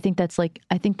name. I think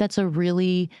that's a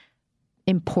really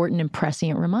important and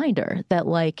prescient reminder that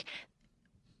like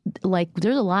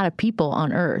there's a lot of people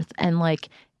on earth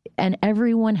and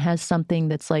everyone has something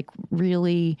that's like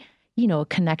really, you know, a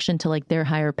connection to like their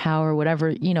higher power, whatever,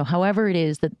 you know, however it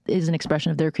is that is an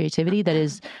expression of their creativity that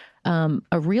is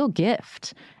a real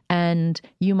gift. And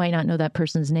you might not know that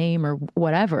person's name or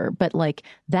whatever, but like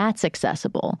that's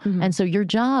accessible. And so your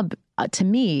job to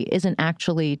me isn't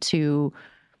actually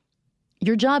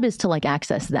your job is to like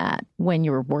access that when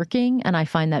you're working. And I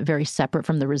find that very separate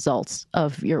from the results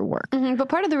of your work. But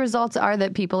part of the results are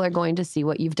that people are going to see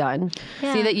what you've done,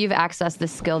 see that you've accessed the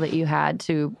skill that you had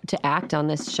to act on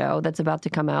this show that's about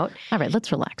to come out. All right,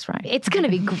 let's relax, Ryan. It's going to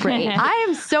be great. I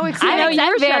am so excited. I know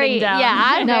you're shutting down.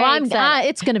 Yeah,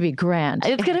 it's going to be grand.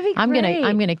 It's going to be great. I'm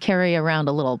going to carry around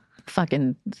a little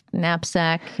fucking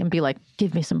knapsack and be like,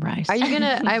 give me some rice. Are you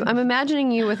gonna? I'm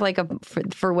imagining you with like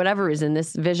for whatever reason,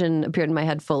 this vision appeared in my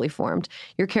head fully formed.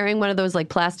 You're carrying one of those like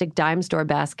plastic dime store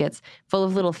baskets full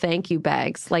of little thank you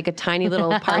bags, like a tiny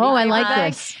little party. Oh, I like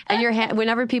bag. this. And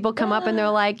whenever people come up and they're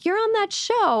like, "You're on that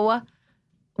show."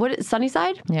 What is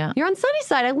Sunnyside? Yeah. You're on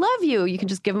Sunnyside. I love you. You can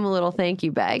just give them a little thank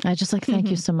you bag. I just like,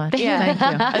 thank you so much. Yeah.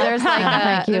 Thank you. There's like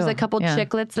Thank you. there's a couple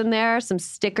chiclets in there, some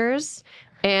stickers.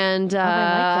 And I like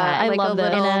that. I like love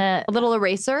a little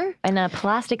eraser and a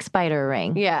plastic spider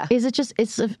ring. Yeah. Is it just,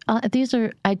 these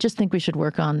are, I just think we should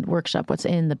workshop what's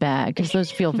in the bag because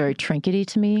those feel very trinkety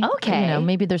to me. Okay. You know,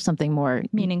 maybe there's something more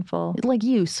meaningful, like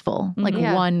useful, like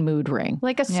one mood ring.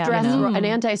 Like a an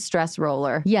anti-stress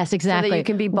roller. Yes, exactly. So that you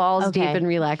can be balls deep in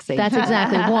relaxation. That's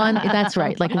exactly one. That's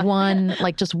right.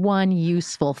 Like just one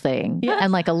useful thing. Yes.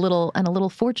 And like a little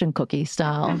fortune cookie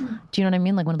style. Do you know what I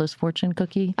mean? Like one of those fortune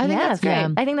cookie. I think that's great.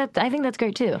 I think that's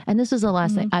great too. And this is the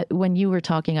last thing. When you were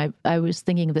talking, I was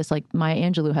thinking of this. Like Maya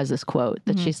Angelou has this quote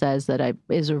that she says that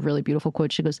is a really beautiful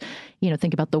quote. She goes, you know,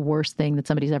 think about the worst thing that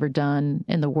somebody's ever done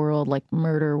in the world, like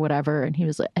murder, whatever. And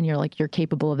you're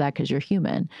capable of that because you're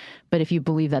human. But if you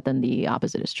believe that, then the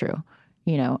opposite is true.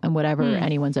 You know, and whatever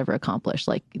anyone's ever accomplished,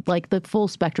 like the full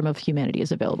spectrum of humanity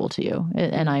is available to you.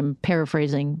 And I'm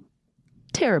paraphrasing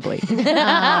terribly. So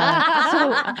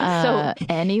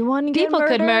anyone people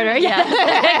could murder.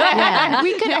 Yeah.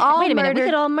 We could all Wait a minute. We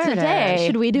could all murder today.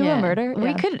 Should we do a murder?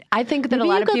 We could. I think that maybe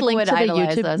a lot of people would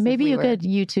idolize YouTube, us. Maybe you could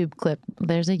YouTube clip.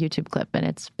 There's a YouTube clip, and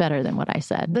it's better than what I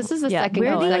said. This is the second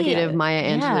consecutive Maya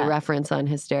Angelou reference on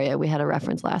Hysteria. We had a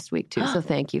reference last week too, so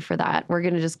thank you for that. We're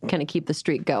going to just kind of keep the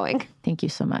streak going. Thank you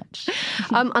so much.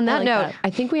 On that note, I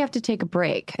think we have to take a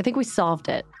break. I think we solved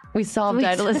it. We solved it.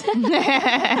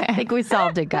 I think we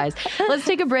solved it, guys. Let's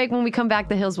take a break. When we come back,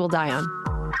 the hills will die on.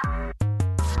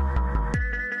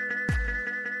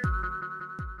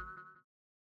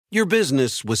 Your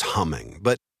business was humming,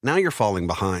 but now you're falling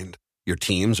behind. Your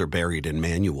teams are buried in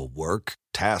manual work,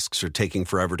 tasks are taking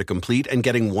forever to complete, and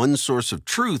getting one source of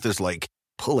truth is like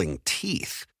pulling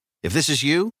teeth. If this is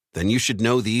you, then you should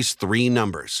know these three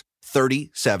numbers: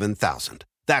 37,000.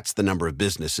 That's the number of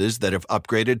businesses that have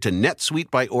upgraded to NetSuite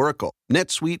by Oracle.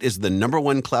 NetSuite is the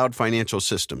 #1 cloud financial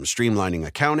system, streamlining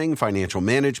accounting, financial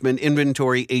management,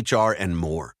 inventory, HR, and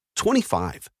more.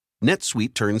 25.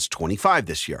 NetSuite turns 25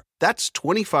 this year. That's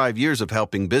 25 years of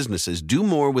helping businesses do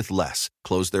more with less,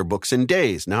 close their books in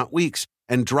days, not weeks,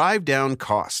 and drive down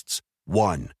costs.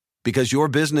 1. Because your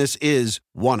business is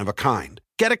one of a kind.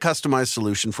 Get a customized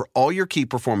solution for all your key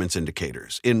performance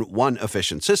indicators in one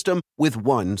efficient system with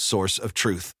one source of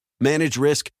truth. Manage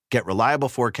risk, get reliable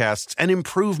forecasts, and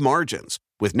improve margins.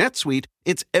 With NetSuite,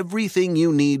 it's everything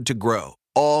you need to grow,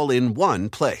 all in one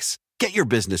place. Get your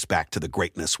business back to the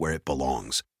greatness where it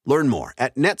belongs. Learn more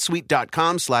at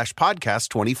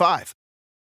netsuite.com/podcast25.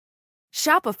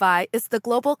 Shopify is the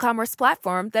global commerce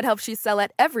platform that helps you sell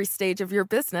at every stage of your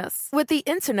business. With the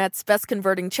internet's best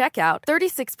converting checkout,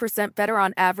 36% better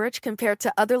on average compared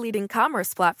to other leading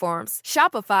commerce platforms,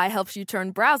 Shopify helps you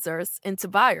turn browsers into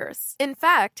buyers. In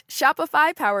fact,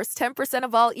 Shopify powers 10%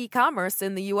 of all e-commerce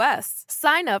in the U.S.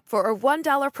 Sign up for a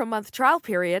 $1 per month trial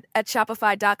period at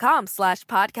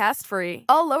shopify.com/podcastfree.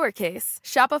 All lowercase,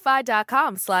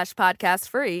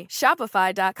 shopify.com/podcastfree,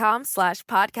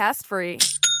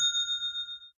 shopify.com/podcastfree.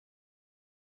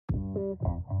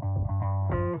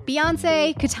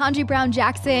 Beyonce, Ketanji Brown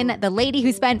Jackson, the lady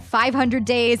who spent 500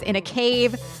 days in a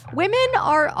cave. Women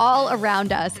are all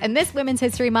around us. And this Women's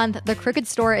History Month, the Crooked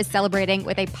Store is celebrating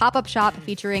with a pop-up shop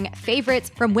featuring favorites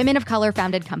from women of color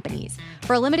founded companies.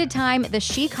 For a limited time, the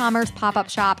She Commerce pop-up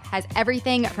shop has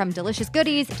everything from delicious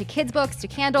goodies to kids' books to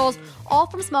candles, all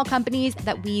from small companies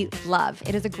that we love.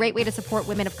 It is a great way to support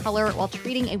women of color while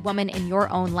treating a woman in your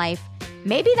own life.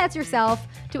 Maybe that's yourself,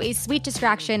 to a sweet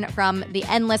distraction from the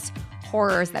endless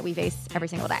horrors that we face every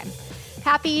single day.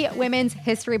 Happy Women's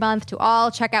History Month to all.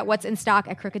 Check out what's in stock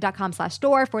at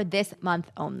crooked.com/store for this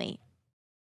month only.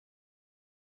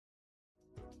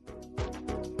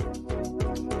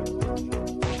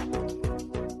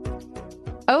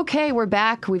 Okay, we're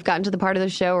back. We've gotten to the part of the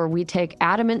show where we take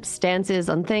adamant stances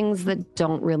on things that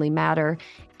don't really matter.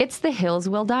 It's the hills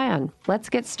we'll die on. Let's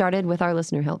get started with our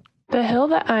listener hill. The hill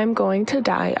that I'm going to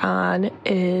die on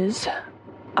is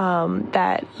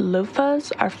that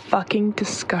loofahs are fucking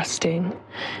disgusting.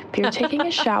 If you're taking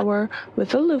a shower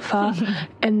with a loofah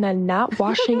and then not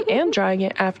washing and drying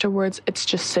it afterwards, it's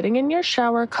just sitting in your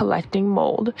shower collecting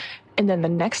mold. And then the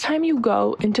next time you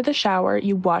go into the shower,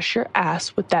 you wash your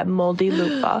ass with that moldy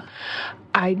loofah.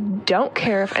 I don't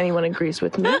care if anyone agrees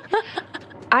with me.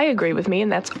 I agree with me,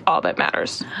 and that's all that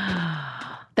matters.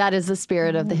 That is the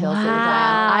spirit of the hills that we die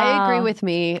on. I agree with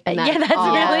me. And that's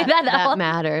all really that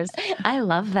matters. I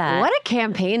love that. What a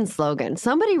campaign slogan.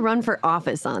 Somebody run for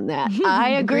office on that.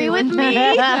 I agree with me.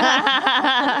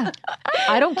 I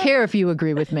don't care if you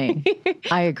agree with me.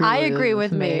 I agree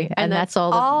with me. And that's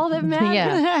all that matters.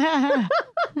 Yeah.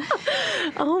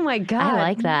 Oh my God. I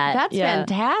like that. That's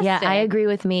fantastic. Yeah, I agree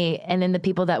with me. And then the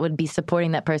people that would be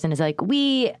supporting that person is like,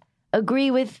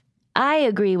 I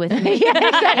agree with me. Yeah,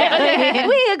 exactly.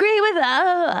 We agree with,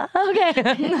 okay.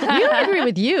 We don't agree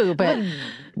with you, but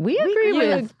we agree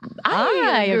with,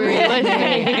 I agree with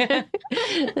me.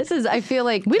 I feel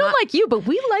like we don't like you, but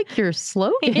we like your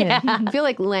slogan. Yeah. I feel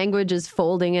like language is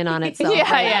folding in on itself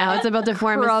now. It's about to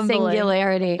form a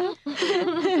singularity.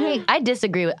 I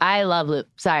disagree with, I love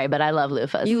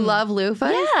loofahs. You love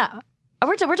loofahs? Yeah.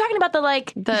 We're talking about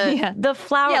the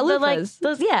flower,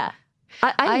 loofahs.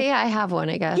 I have one,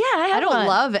 I guess. Yeah, I don't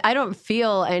love it. I don't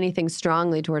feel anything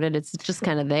strongly toward it. It's just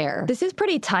kind of there. This is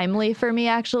pretty timely for me,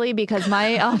 actually, because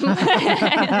my oh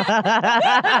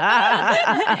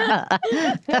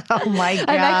my God.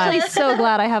 I'm actually so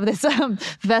glad I have this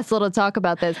vessel to talk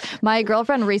about this. My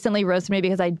girlfriend recently roasted me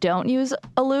because I don't use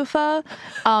a loofah,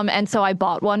 and so I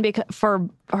bought one for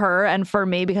her and for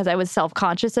me because I was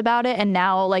self-conscious about it. And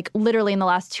now, like, literally in the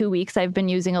last 2 weeks, I've been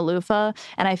using a loofah,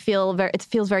 and it feels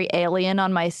very alien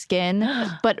on my skin.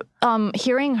 But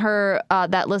hearing her,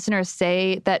 that listeners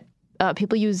say that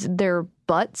people use their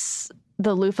butts,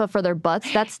 the loofah for their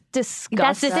butts, that's disgusting.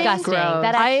 That's disgusting.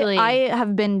 That actually... I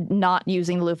have been not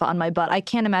using the loofah on my butt. I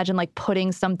can't imagine like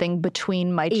putting something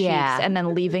between my cheeks and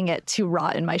then leaving it to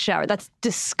rot in my shower. That's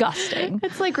disgusting.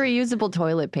 It's like reusable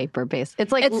toilet paper base.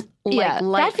 It's like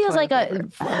that feels like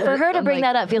for her to bring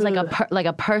that up feels like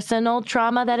a personal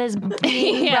trauma that is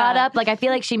being brought up. Like I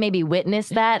feel like she maybe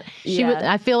witnessed that.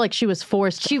 I feel like she was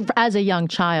forced as a young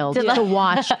child to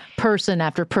watch person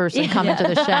after person come into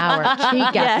the shower.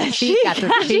 Cheek after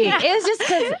cheek. It was just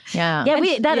because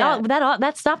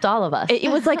that stopped all of us.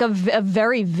 It was like a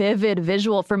very vivid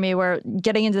visual for me, where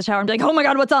getting into the shower and be like, oh my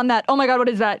God, what's on that? Oh my God, what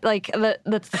is that? Like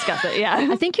that's disgusting. Yeah.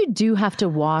 I think you do have to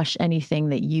wash anything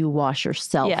that you wash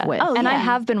yourself with. I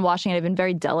have been washing it. I've been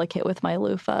very delicate with my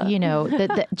loofah. You know,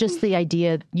 just the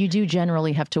idea, you do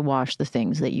generally have to wash the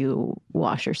things that you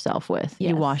wash yourself with. Yes.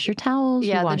 You wash your towels,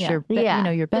 you wash your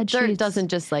your bed sheets. The dirt doesn't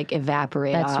just like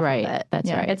evaporate off of it. That's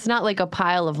right. It's not like a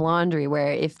pile of laundry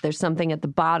where if there's something at the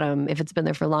bottom, if it's been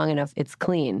there for long enough, it's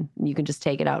clean. You can just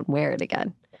take it out and wear it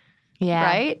again. Yeah.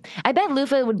 Right? I bet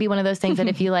loofah would be one of those things that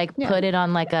if you like put it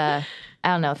on like I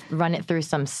don't know, run it through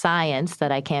some science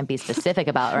that I can't be specific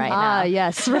about right now.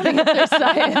 Yes, running it through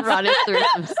science. Run it through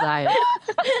some science.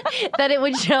 That it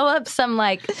would show up some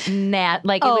it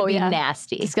would be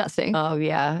nasty. Disgusting. Oh,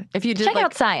 yeah. If you did check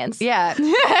out science. Yeah.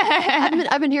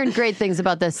 I've been hearing great things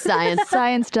about this science.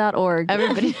 Science.org.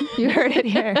 Everybody. You heard it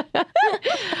here.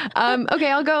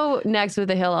 Okay, I'll go next with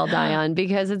the hill I'll die on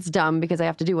because it's dumb because I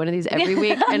have to do one of these every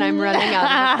week and I'm running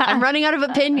out of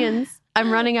opinions.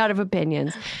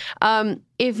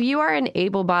 If you are an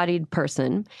able-bodied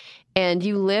person and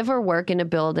you live or work in a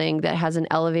building that has an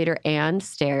elevator and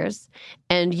stairs,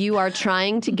 and you are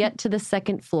trying to get to the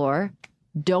second floor,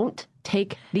 don't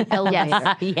take the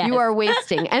elevator. Yes. You are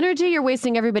wasting energy. You're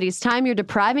wasting everybody's time. You're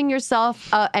depriving yourself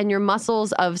and your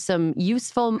muscles of some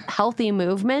useful, healthy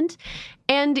movement.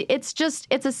 And it's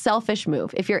a selfish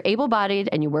move. If you're able-bodied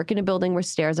and you work in a building where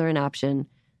stairs are an option,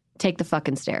 take the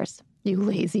fucking stairs. You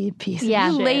lazy piece of You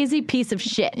shit. lazy piece of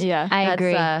shit. Yeah. I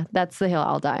agree. That's the hill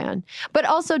I'll die on. But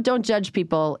also don't judge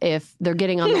people if they're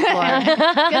getting on the floor.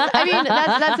 'Cause, I mean,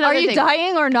 that's another Are you thing.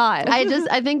 dying or not? I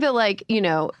think that, like, you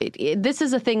know, this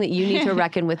is a thing that you need to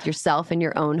reckon with yourself in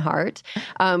your own heart.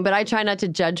 But I try not to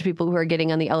judge people who are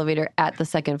getting on the elevator at the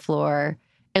second floor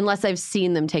unless I've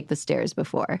seen them take the stairs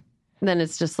before. Then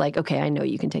it's just like, okay, I know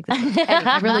you can take this.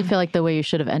 I really feel like the way you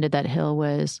should have ended that hill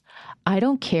was, I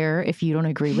don't care if you don't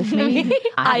agree with me.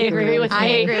 I agree with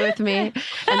me.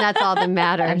 And that's all that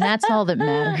matters. And that's all that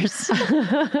matters.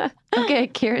 Okay,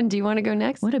 Kiran, do you want to go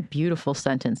next? What a beautiful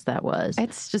sentence that was.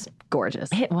 It's just gorgeous.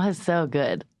 It was so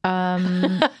good.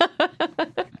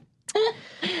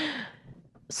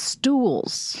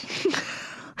 Stools.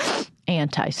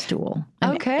 Anti-stool.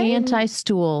 Okay.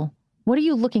 Anti-stool. What are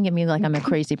you looking at me like I'm a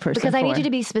crazy person Because I need for? you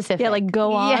to be specific. Yeah, like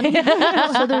go on.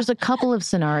 So there's a couple of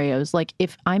scenarios. Like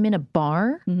if I'm in a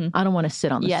bar, I don't want to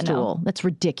sit on the stool. No. That's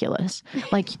ridiculous.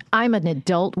 Like I'm an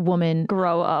adult woman.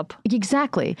 Grow up.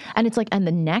 Exactly. And it's like, and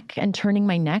the neck and turning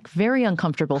my neck, very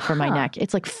uncomfortable for my neck.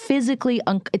 It's like physically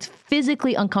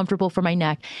uncomfortable for my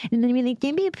neck. And then you're like,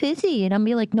 give me a pussy. And I'm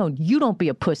be like, no, you don't be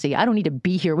a pussy. I don't need to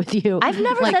be here with you. I've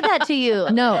never said that to you.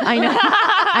 No, I know.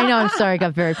 I know. I'm sorry. I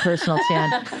got very personal,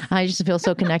 Tien. I just feel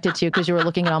so connected to you because you were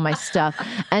looking at all my stuff.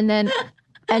 And then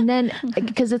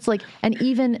because it's like, and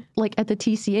even like at the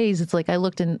TCAs, it's like I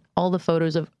looked in all the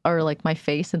photos are like my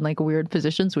face in like weird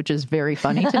positions, which is very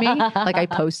funny to me. Like I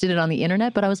posted it on the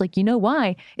internet, but I was like, you know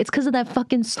why? It's because of that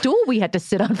fucking stool we had to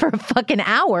sit on for a fucking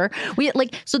hour.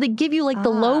 So they give you like the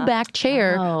low back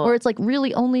chair where it's like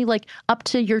really only like up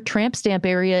to your tramp stamp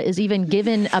area is even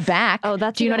given a back. Oh,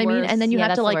 that's Do you know what I mean? worse. And then you have to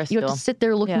that's the like, worst you have to stool. sit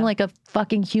there looking like a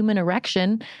fucking human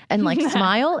erection and like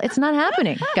smile. It's not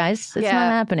happening, guys. It's not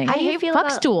happening.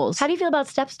 Fuck stools. How do you feel about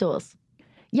step stools?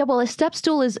 Yeah, well, a step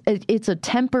stool it's a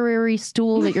temporary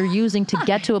stool that you're using to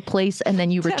get to a place and then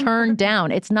you return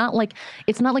down. It's not like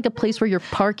a place where you're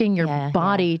parking your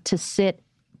body to sit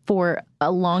for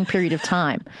a long period of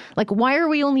time. Like, why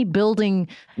are you only building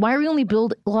that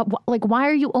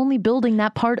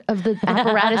part of the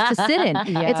apparatus to sit in?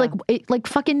 It's like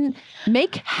fucking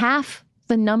make half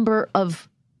the number of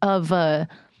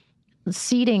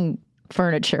seating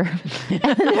furniture and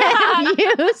then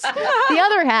use the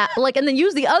other half, and then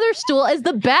use the other stool as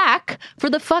the back for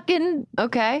the fucking.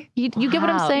 Okay. You get what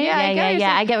I'm saying?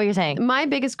 Yeah, I get what you're saying. My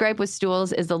biggest gripe with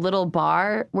stools is the little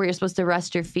bar where you're supposed to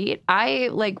rest your feet. I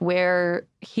like wear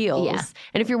heels. Yeah.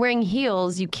 And if you're wearing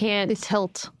heels, you can't. They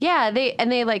tilt. Yeah,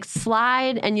 they like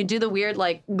slide and you do the weird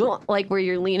like where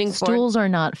you're leaning forward. Stools are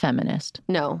not feminist.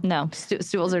 No.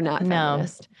 Stools are not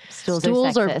feminist.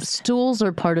 Stools are sexist. Stools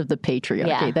are part of the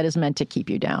patriarchy that is meant to keep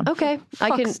you down. Okay.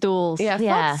 Fuck stools. Yeah,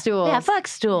 fuck stools. Yeah, fuck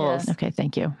stools. Okay,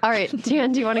 thank you. All right,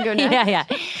 Tien, do you want to go next? Yeah.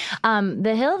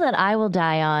 The hill that I will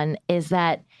die on is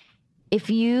that if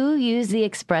you use the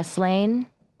express lane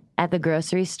at the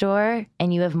grocery store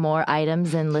and you have more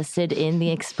items than listed in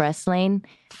the express lane,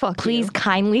 please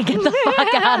kindly get the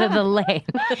fuck out of the lane.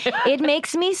 It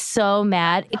makes me so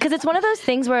mad because it's one of those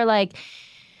things where like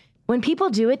when people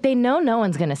do it, they know no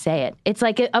one's going to say it. It's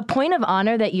like a point of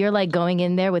honor that you're like going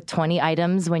in there with 20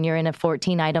 items when you're in a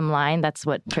 14-item line. That's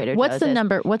what Trader Joe's What's the is.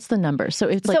 number? What's the number? So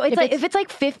it's if it's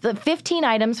like 15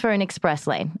 items for an express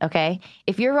lane, okay?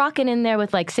 If you're rocking in there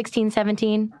with like 16,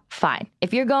 17, fine.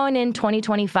 If you're going in 20,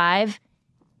 25,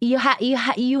 you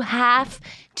have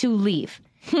to leave.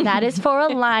 That is for a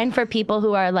line for people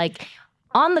who are like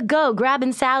on the go,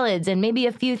 grabbing salads and maybe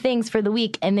a few things for the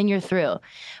week, and then you're through.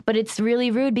 But it's really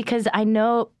rude because I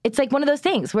know it's like one of those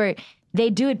things where they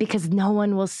do it because no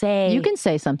one will say. You can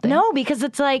say something. No, because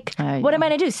it's like, what am I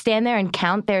going to do? Stand there and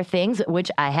count their things,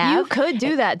 which I have. You could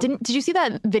do that. Did you see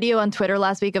that video on Twitter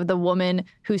last week of the woman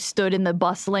who stood in the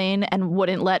bus lane and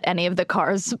wouldn't let any of the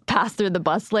cars pass through the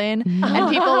bus lane? And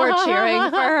people were cheering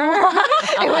for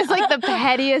her. It was like the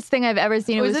pettiest thing I've ever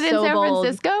seen. Was it in so San bold.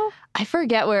 Francisco? I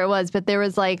forget where it was, but there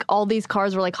was like all these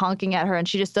cars were like honking at her and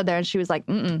she just stood there and she was like,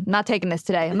 not taking this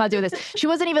today. I'm not doing this. She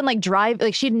wasn't even like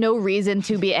like she had no reason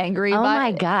to be angry. Oh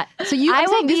my God. So I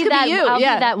will be that. I'll be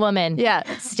that woman. Yeah.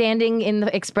 Standing in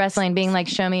the express lane being like,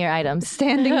 show me your items.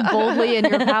 Standing boldly in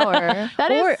your power.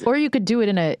 Or you could do it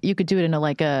in a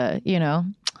like a,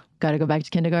 got to go back to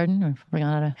kindergarten or forgot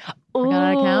how to count.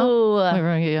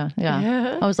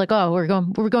 Yeah. I was like, we're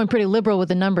going pretty liberal with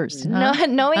the numbers. No,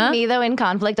 knowing me though in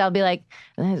conflict, I'll be like,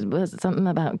 was something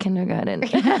about kindergarten.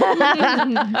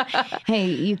 Hey,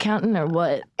 you counting or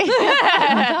what?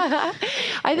 I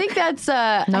think that's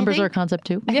numbers are a concept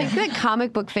too. I think that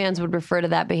comic book fans would refer to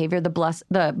that behavior, the bus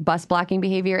blocking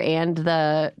behavior and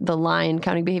the line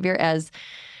counting behavior, as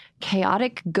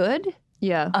chaotic good.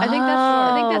 Yeah. I think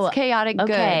that's chaotic good.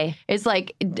 Okay. It's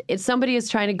like if somebody is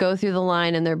trying to go through the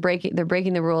line and they're breaking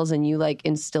the rules, and you like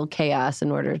instill chaos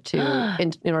in order to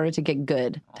in order to get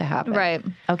good to happen. Right.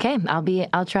 Okay,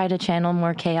 I'll try to channel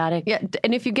more chaotic. Yeah,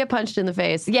 and if you get punched in the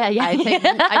face,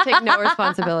 I take no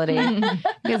responsibility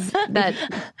because that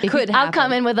could happen. I'll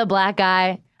come in with a black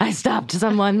eye. I stopped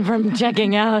someone from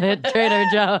checking out at Trader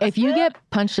Joe's. If you get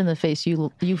punched in the face,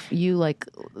 you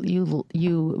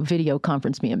video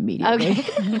conference me immediately.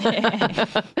 Okay.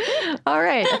 All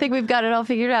right, I think we've got it all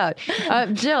figured out.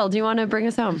 Jill, do you want to bring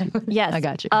us home? Yes. I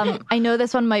got you. I know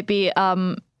this one might be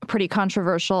pretty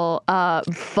controversial,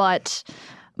 but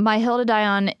my hill to die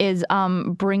on is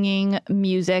bringing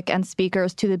music and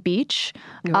speakers to the beach.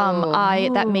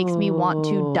 That makes me want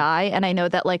to die, and I know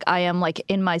that like I am like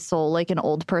in my soul like an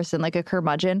old person, like a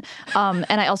curmudgeon. And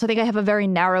I also think I have a very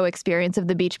narrow experience of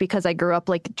the beach because I grew up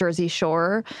like Jersey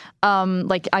Shore.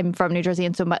 Like I'm from New Jersey,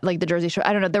 and so like the Jersey Shore.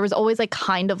 I don't know. There was always like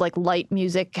kind of like light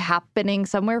music happening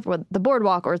somewhere for the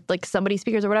boardwalk or like somebody's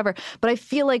speakers or whatever. But I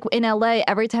feel like in LA,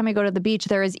 every time I go to the beach,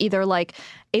 there is either like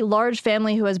a large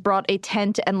family who has brought a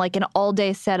tent and like an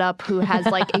all-day setup who has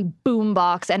like a boom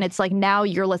box, and it's like, now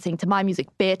you're listening to my music,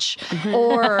 bitch.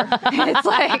 Or it's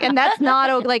like, and that's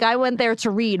not like I went there to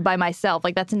read by myself,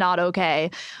 like that's not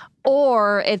okay.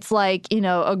 Or it's like, you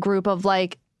know, a group of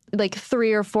like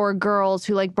 3 or 4 girls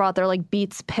who like brought their like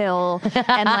Beats pill,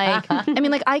 and like I mean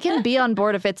like I can be on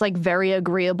board if it's like very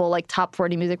agreeable like top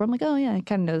 40 music where I'm like, oh yeah, I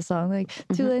kind of know the song, like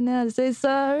too late now to say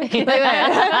sorry.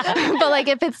 But like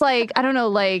if it's like I don't know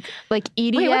like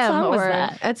EDM. Wait, what song or was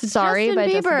that? It's Sorry by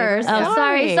Justin Bieber. Justin Bieber. Oh,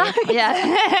 sorry.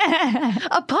 Yeah.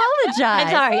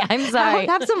 Apologize. I'm sorry.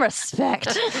 Have some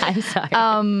respect. I'm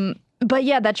sorry. But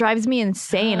yeah, that drives me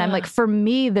insane. I'm like, for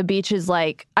me, the beach is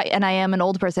like, and I am an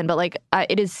old person, but like,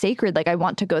 it is sacred. Like, I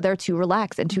want to go there to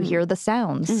relax and to hear the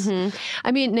sounds. Mm-hmm.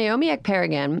 I mean, Naomi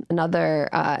Ekperigin, another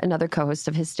co-host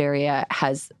of Hysteria,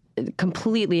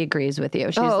 completely agrees with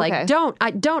you. She's like, I don't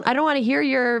want to hear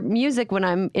your music when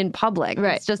I'm in public.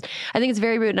 Right. It's just, I think it's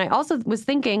very rude. And I also was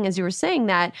thinking as you were saying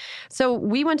that, so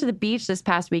we went to the beach this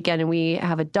past weekend and we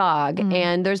have a dog,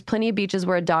 and there's plenty of beaches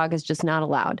where a dog is just not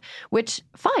allowed, which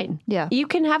fine. Yeah. You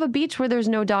can have a beach where there's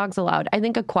no dogs allowed. I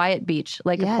think a quiet beach,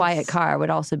 like a quiet car, would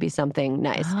also be something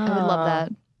nice. I would love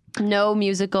that. No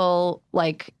musical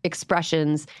like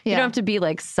expressions. You don't have to be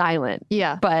like silent.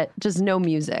 Yeah. But just no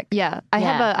music. Yeah.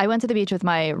 I went to the beach with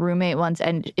my roommate once,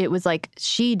 and it was like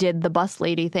she did the bus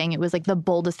lady thing. It was like the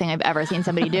boldest thing I've ever seen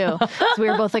somebody do. So we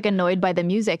were both like annoyed by the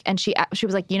music, and she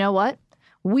was like, you know what?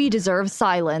 We deserve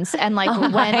silence, and like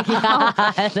went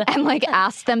and like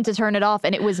asked them to turn it off,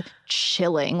 and it was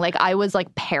chilling. Like I was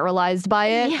like paralyzed by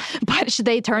it, but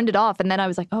they turned it off, and then I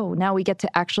was like, oh, now we get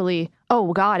to actually.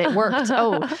 Oh God, it worked.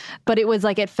 But it was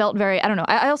like, it felt very, I don't know.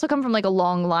 I also come from like a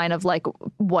long line of like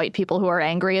white people who are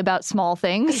angry about small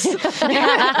things. And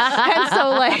so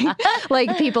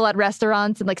like people at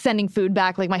restaurants and like sending food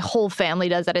back, like my whole family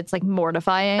does that. It's like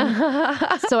mortifying.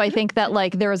 So I think that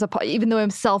like there is even though I'm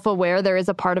self-aware, there is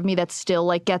a part of me that still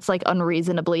like gets like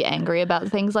unreasonably angry about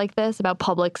things like this, about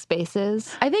public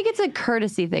spaces. I think it's a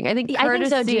courtesy thing. I think courtesy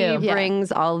so too.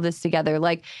 brings all of this together.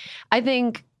 Like, I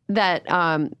think that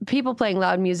people playing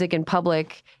loud music in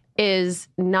public is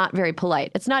not very polite.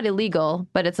 It's not illegal,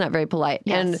 but it's not very polite.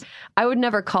 Yes. And I would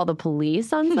never call the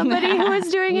police on somebody who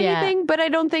is doing anything, but I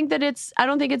don't think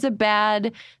it's a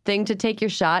bad thing to take your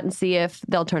shot and see if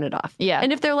they'll turn it off. Yeah.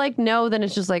 And if they're like, no, then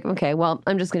it's just like, okay, well,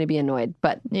 I'm just going to be annoyed,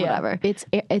 but whatever.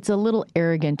 It's a little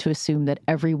arrogant to assume that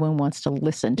everyone wants to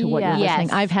listen to what you're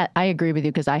listening. I agree with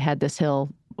you, because I had this hill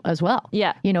as well.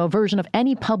 Yeah. You know, a version of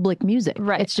any public music.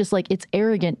 Right. It's just like, it's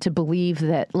arrogant to believe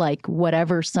that like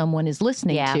whatever someone is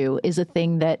listening to is a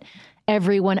thing that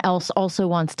everyone else also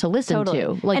wants to listen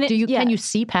to. Like, can you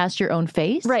see past your own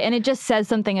face? Right. And it just says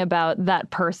something about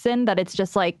that person, that it's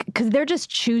just like, because they're just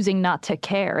choosing not to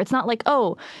care. It's not like,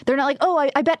 they're not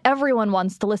like, I bet everyone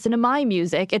wants to listen to my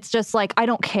music. It's just like, I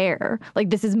don't care. Like,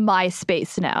 this is my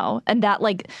space now. And that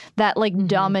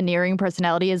domineering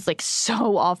personality is like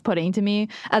so off-putting to me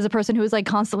as a person who is like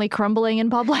constantly crumbling in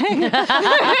public.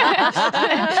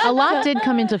 A lot did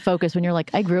come into focus when you're like,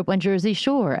 I grew up on Jersey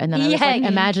Shore. And then I was like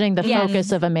imagining the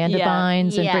focus of Amanda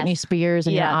Bynes and Britney Spears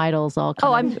and your idols all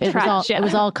coming. It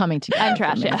was all coming together. I'm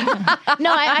trash.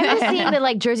 No, I'm just seeing that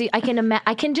like Jersey. I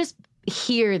can just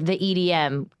hear the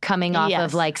EDM coming off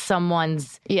of like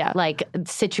someone's like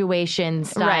situation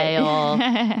style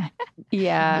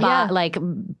like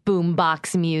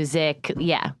boombox music.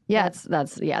 Yeah. That's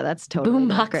totally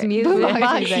boombox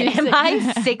music. Am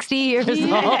I 60 years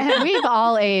old? We've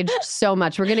all aged so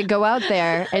much. We're going to go out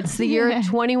there. It's the year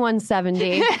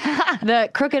 2170. The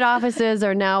crooked offices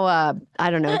are now, I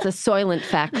don't know, it's a Soylent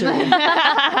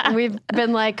factory. We've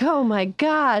been like, oh my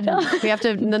God. We have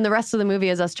to, and then the rest of the movie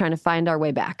is us trying to find our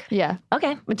way back. Yeah.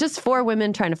 Okay. Just 4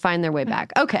 women trying to find their way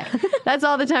back. Okay. That's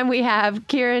all the time we have.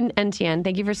 Kiran and Tien,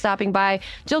 thank you for stopping by.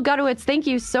 Jill Gutowitz, thank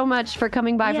you so much for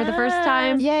coming by for the first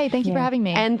time. Yay, thank you for having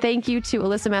me. And thank you to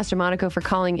Alyssa Mastromonaco for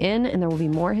calling in, and there will be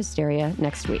more Hysteria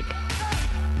next week.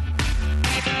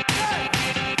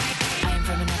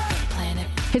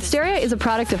 Hysteria is a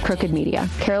product of Crooked Media.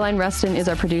 Caroline Rustin is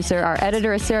our producer. Our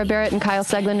editor is Sarah Barrett, and Kyle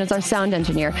Seglin is our sound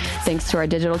engineer. Thanks to our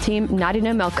digital team,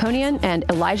 Nadina Melkonian and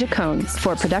Elijah Cohn,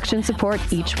 for production support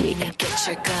each week. Get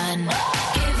your gun.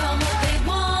 Give them what they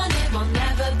want. It will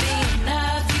never be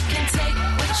enough. You can take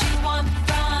what you want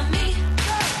from me.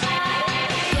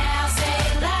 Yeah, I'll say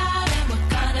it loud, and we're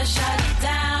gonna shut it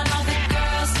down. All the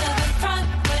girls to the front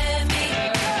with me.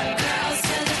 Girls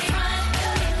to the front.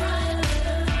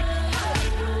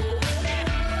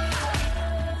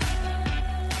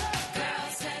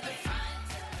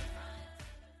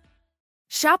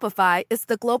 Shopify is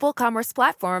the global commerce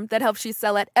platform that helps you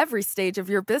sell at every stage of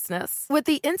your business. With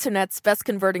the internet's best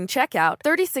converting checkout,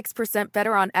 36%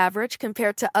 better on average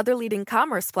compared to other leading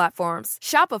commerce platforms,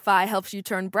 Shopify helps you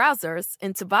turn browsers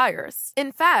into buyers.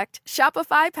 In fact,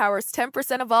 Shopify powers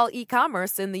 10% of all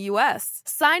e-commerce in the U.S.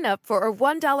 Sign up for a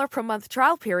 $1 per month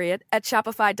trial period at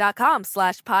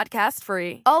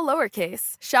shopify.com/podcastfree. All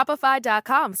lowercase,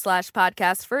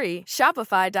 shopify.com/podcastfree,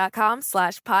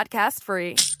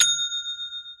 shopify.com/podcastfree.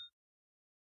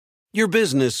 Your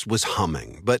business was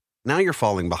humming, but now you're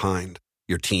falling behind.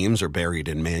 Your teams are buried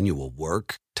in manual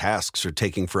work, tasks are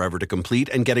taking forever to complete,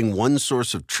 and getting one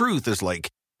source of truth is like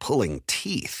pulling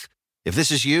teeth. If this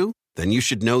is you, then you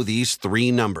should know these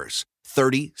 3 numbers.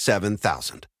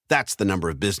 37,000. That's the number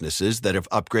of businesses that have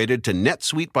upgraded to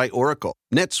NetSuite by Oracle.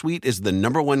 NetSuite is the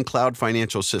 #1 cloud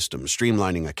financial system,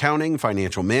 streamlining accounting,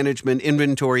 financial management,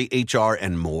 inventory, HR,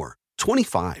 and more.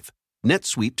 25.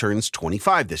 NetSuite turns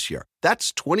 25 this year.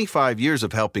 That's 25 years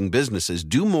of helping businesses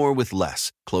do more with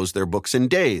less, close their books in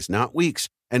days, not weeks,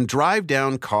 and drive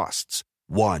down costs.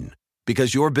 1.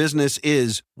 Because your business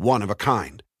is one of a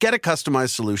kind. Get a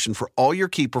customized solution for all your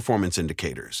key performance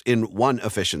indicators in one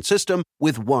efficient system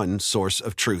with one source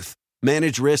of truth.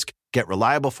 Manage risk, get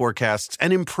reliable forecasts,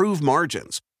 and improve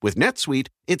margins. With NetSuite,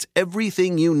 it's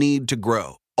everything you need to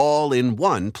grow, all in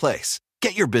one place.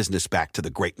 Get your business back to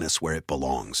the greatness where it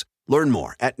belongs. Learn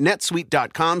more at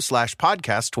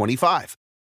netsuite.com/podcast25.